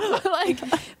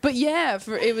but yeah,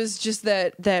 it was just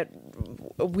that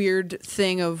weird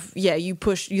thing of you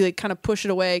like kind of push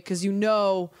it away because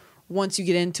once you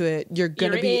get into it, you're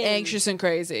going to be anxious and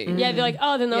crazy. Yeah, I'd be like,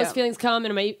 oh, then those feelings come,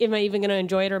 and am I even going to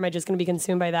enjoy it, or am I just going to be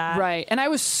consumed by that? Right. And I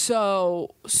was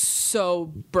so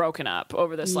broken up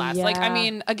over this last. Like, I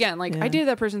mean, again, like I dated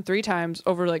that person 3 times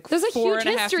over like there's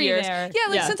 4.5 years. There.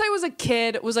 Yeah, like since I was a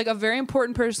kid, it was like a very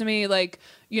important person to me. Like,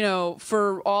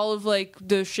 for all of like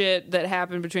the shit that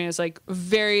happened between us, like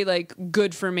very like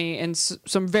good for me in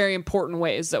some very important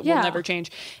ways that will never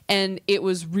change. And it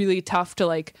was really tough to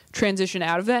like transition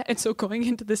out of that. And so going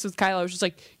into this with Kyle, I was just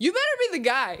like, you better be the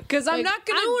guy because I'm not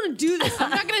gonna. I don't want to do this. I'm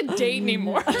not gonna date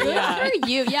anymore. Good for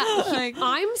you. Yeah, like,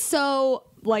 I'm so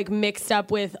like mixed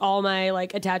up with all my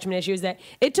like attachment issues that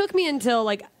it took me until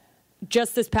like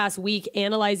just this past week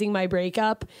analyzing my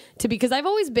breakup because I've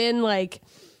always been like.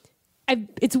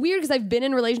 It's weird because I've been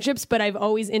in relationships, but I've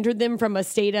always entered them from a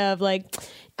state of like,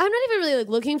 I'm not even really like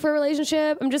looking for a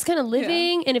relationship. I'm just kind of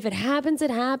living. And if it happens, it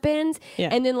happens. Yeah.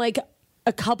 And then like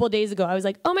a couple days ago, I was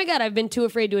like, oh my God, I've been too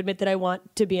afraid to admit that I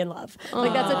want to be in love.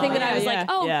 Like that's the thing that I was like,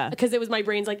 because it was my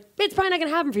brain's like, it's probably not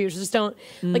going to happen for you. So just don't,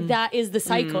 like that is the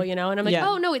cycle, And I'm like,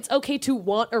 oh no, it's okay to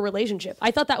want a relationship. I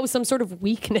thought that was some sort of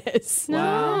weakness.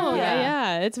 No.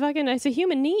 Yeah. It's fucking, it's a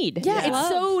human need. Yeah, it's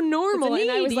so normal. And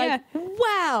I was like,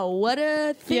 wow, what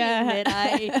a thing that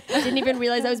I didn't even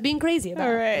realize I was being crazy about.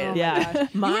 All right.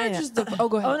 Oh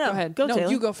go ahead. Go ahead. No, Taylor.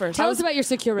 you go first. Tell us about your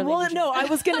secure relationship. Well, no, I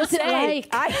was going to say,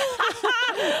 I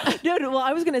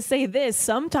was going to say this.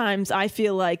 Sometimes I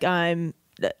feel like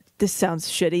this sounds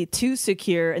shitty, too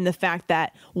secure in the fact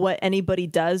that what anybody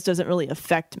does doesn't really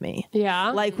affect me.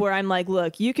 Yeah. Like where I'm like,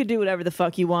 look, you could do whatever the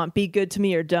fuck you want. Be good to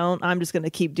me or don't. I'm just going to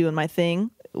keep doing my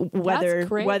thing.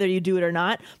 Whether you do it or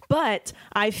not. But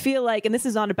I feel like, and this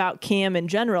is not about Cam in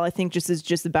general, I think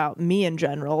just about me in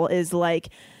general, is like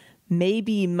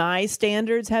maybe my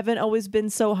standards haven't always been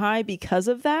so high because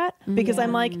of that. Because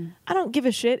I'm like, I don't give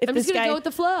a shit if I'm this just gonna guy go with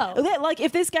the flow. Like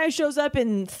if this guy shows up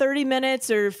in 30 minutes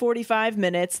or 45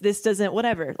 minutes, this doesn't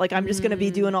whatever. Like I'm just gonna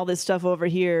be doing all this stuff over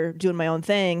here, doing my own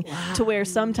thing. To where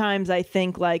sometimes I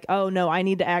think like, oh no, I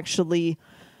need to actually.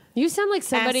 You sound like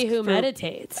somebody who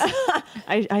meditates.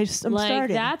 I'm like,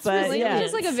 starting. That's but really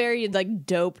just like a very like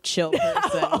dope chill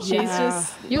person. She's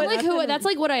just you're like who? That's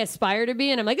like what I aspire to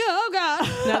be, and I'm like, oh god,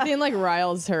 nothing like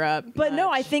riles her up. But no,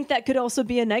 I think that could also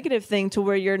be a negative thing to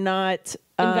where you're not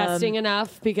investing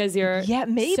enough because you're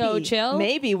maybe so chill.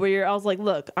 Maybe where I was like,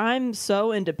 look, I'm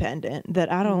so independent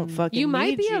that I don't fucking. You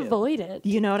might be you. avoidant.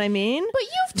 You know what I mean? But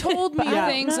you've told me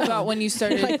things about when you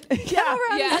started.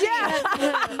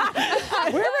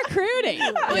 We're recruiting.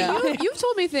 You've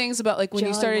told me things about like when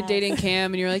you started dating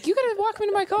Cam, and you're like, you gotta walk me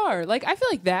to my car. Like I feel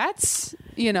like that's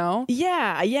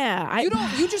Yeah.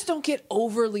 You just don't get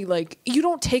overly like. You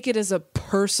don't take it as a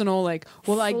personal like.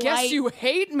 Well, I guess you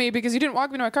hate me because you didn't walk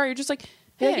me to my car. You're just like.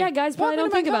 Hey, yeah, guys probably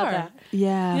don't think about that.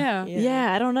 Yeah.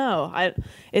 I don't know.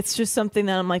 It's just something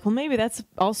that I'm like, well, maybe that's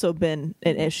also been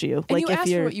an issue. And like if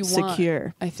you're what you secure,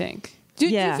 want, I think. Do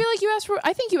you feel like you asked for?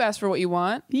 I think you asked for what you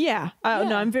want. Yeah.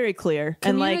 No, I'm very clear.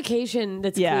 Communication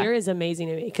that's clear is amazing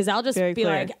to me because I'll just be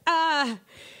like,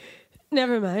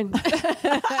 never mind.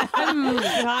 I'm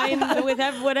fine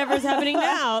with whatever's happening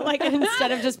now. Like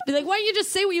instead of just be like, why don't you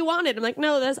just say what you wanted? I'm like,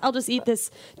 no, I'll just eat this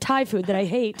Thai food that I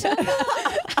hate.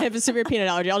 I have a severe peanut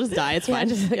allergy. I'll just die. It's fine.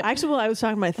 Actually, I was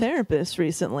talking to my therapist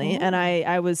recently, and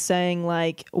I was saying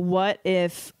like, what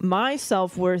if my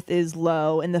self-worth is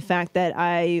low, and the fact that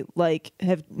I like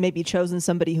have maybe chosen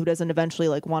somebody who doesn't eventually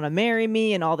like want to marry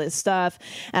me and all this stuff,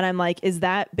 and I'm like, is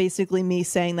that basically me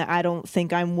saying that I don't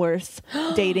think I'm worth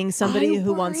dating somebody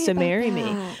who wants to marry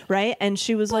me, right? And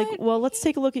she was like, well, let's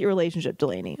take a look at your relationship,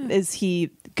 Delaney. Is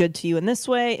he good to you in this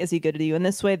way? Is he good to you in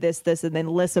this way? This, and then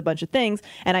lists a bunch of things.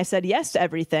 And I said yes to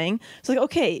everything. So like,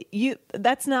 okay,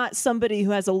 that's not somebody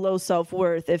who has a low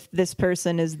self-worth. If this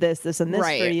person is this, and this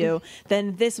for you,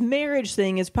 then this marriage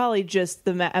thing is probably just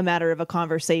a matter of a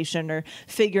conversation or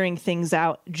figuring things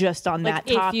out just on that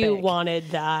topic. If you wanted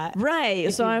that.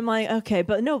 Right. So I'm like, okay,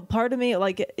 but no, part of me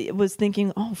like it was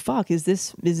thinking, oh fuck, is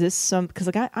this some, because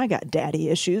like I got daddy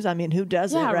issues. I mean, who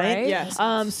doesn't, right? Yes.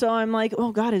 So I'm like,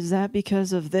 oh God, is that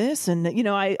because of this? And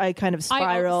I kind of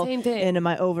spiral into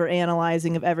my over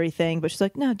analyzing of everything. But she's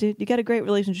like, no, dude, you got a great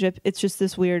relationship. It's just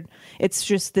this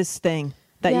thing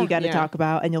that you got to talk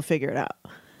about, and you'll figure it out.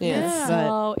 Yeah.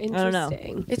 So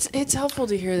interesting. It's helpful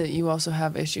to hear that you also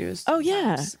have issues. Oh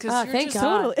yeah. Because thank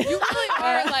God. You really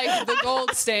are like the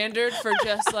gold standard for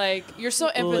just like, you're so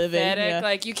empathetic.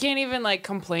 Like you can't even like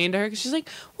complain to her because she's like,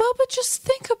 well, but just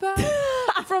think about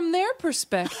it from their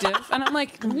perspective. And I'm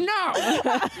like, no,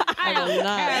 I don't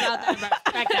care about their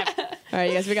perspective. All right,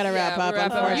 you guys, we got to wrap up,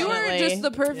 unfortunately. You were just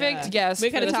the perfect guest. We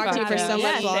could have talked to you for so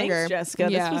much longer. Thanks, Jessica.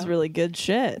 This was really good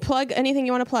shit. Plug anything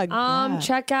you want to plug.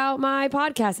 Check out my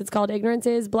podcast. It's called Ignorance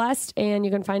is Blessed, and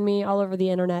you can find me all over the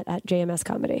internet at JMS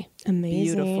Comedy.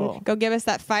 Amazing. Beautiful. Go give us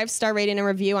that 5-star rating and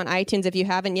review on iTunes if you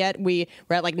haven't yet. We're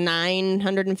at like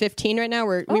 915 right now.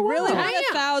 We really want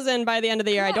 1,000 by the end of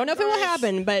the year. I don't know if it will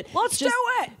happen, but let's do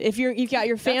it. If you've got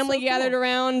your family gathered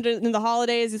around in the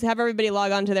holidays, just have everybody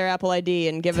log on to their Apple ID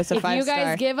and give us a 5-star. If you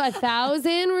guys give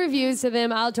 1,000 reviews to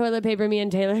them, I'll toilet paper me and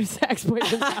Taylor's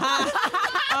ex-boyfriend's house.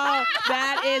 Oh,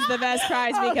 that is the best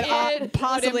prize we could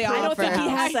possibly offer. I don't think he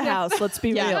has a house. Let's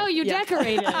be real. No, you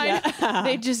decorated.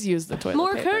 They just use the toilet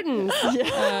More paper. curtains.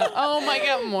 Oh my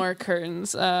God, more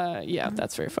curtains. Yeah,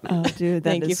 that's very funny. Oh, dude,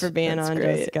 thank you for being on,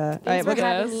 great. Jessica. All right,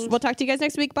 we'll talk to you guys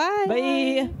next week. Bye.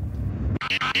 Bye.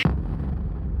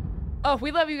 Oh,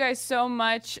 we love you guys so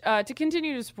much. To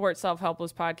continue to support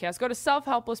Self-Helpless Podcast, go to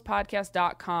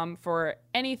selfhelplesspodcast.com for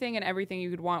anything and everything you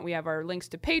could want. We have our links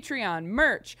to Patreon,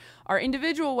 merch, our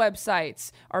individual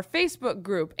websites, our Facebook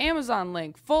group, Amazon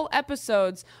link, full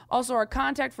episodes, also our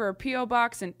contact for a P.O.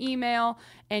 box and email.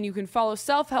 And you can follow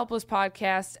Self-Helpless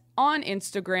Podcast on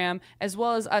Instagram, as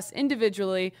well as us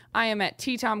individually. I am at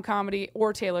T-Tom Comedy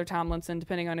or Taylor Tomlinson,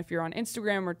 depending on if you're on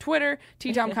Instagram or Twitter,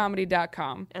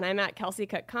 ttomcomedy.com. And I'm at Kelsey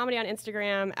Cook Comedy on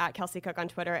Instagram, at Kelsey Cook on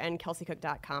Twitter, and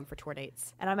kelseycook.com for tour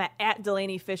dates. And I'm at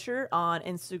Delaney Fisher on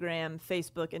Instagram,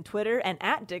 Facebook, and Twitter, and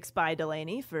at Dicks by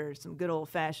Delaney for some good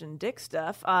old-fashioned dick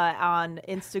stuff on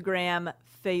Instagram,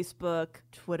 Facebook,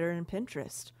 Twitter, and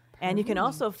Pinterest. And you can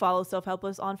also follow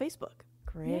Self-Helpless on Facebook.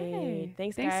 Great.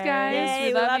 Thanks, guys. Thanks, guys. Yay,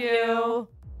 we love you.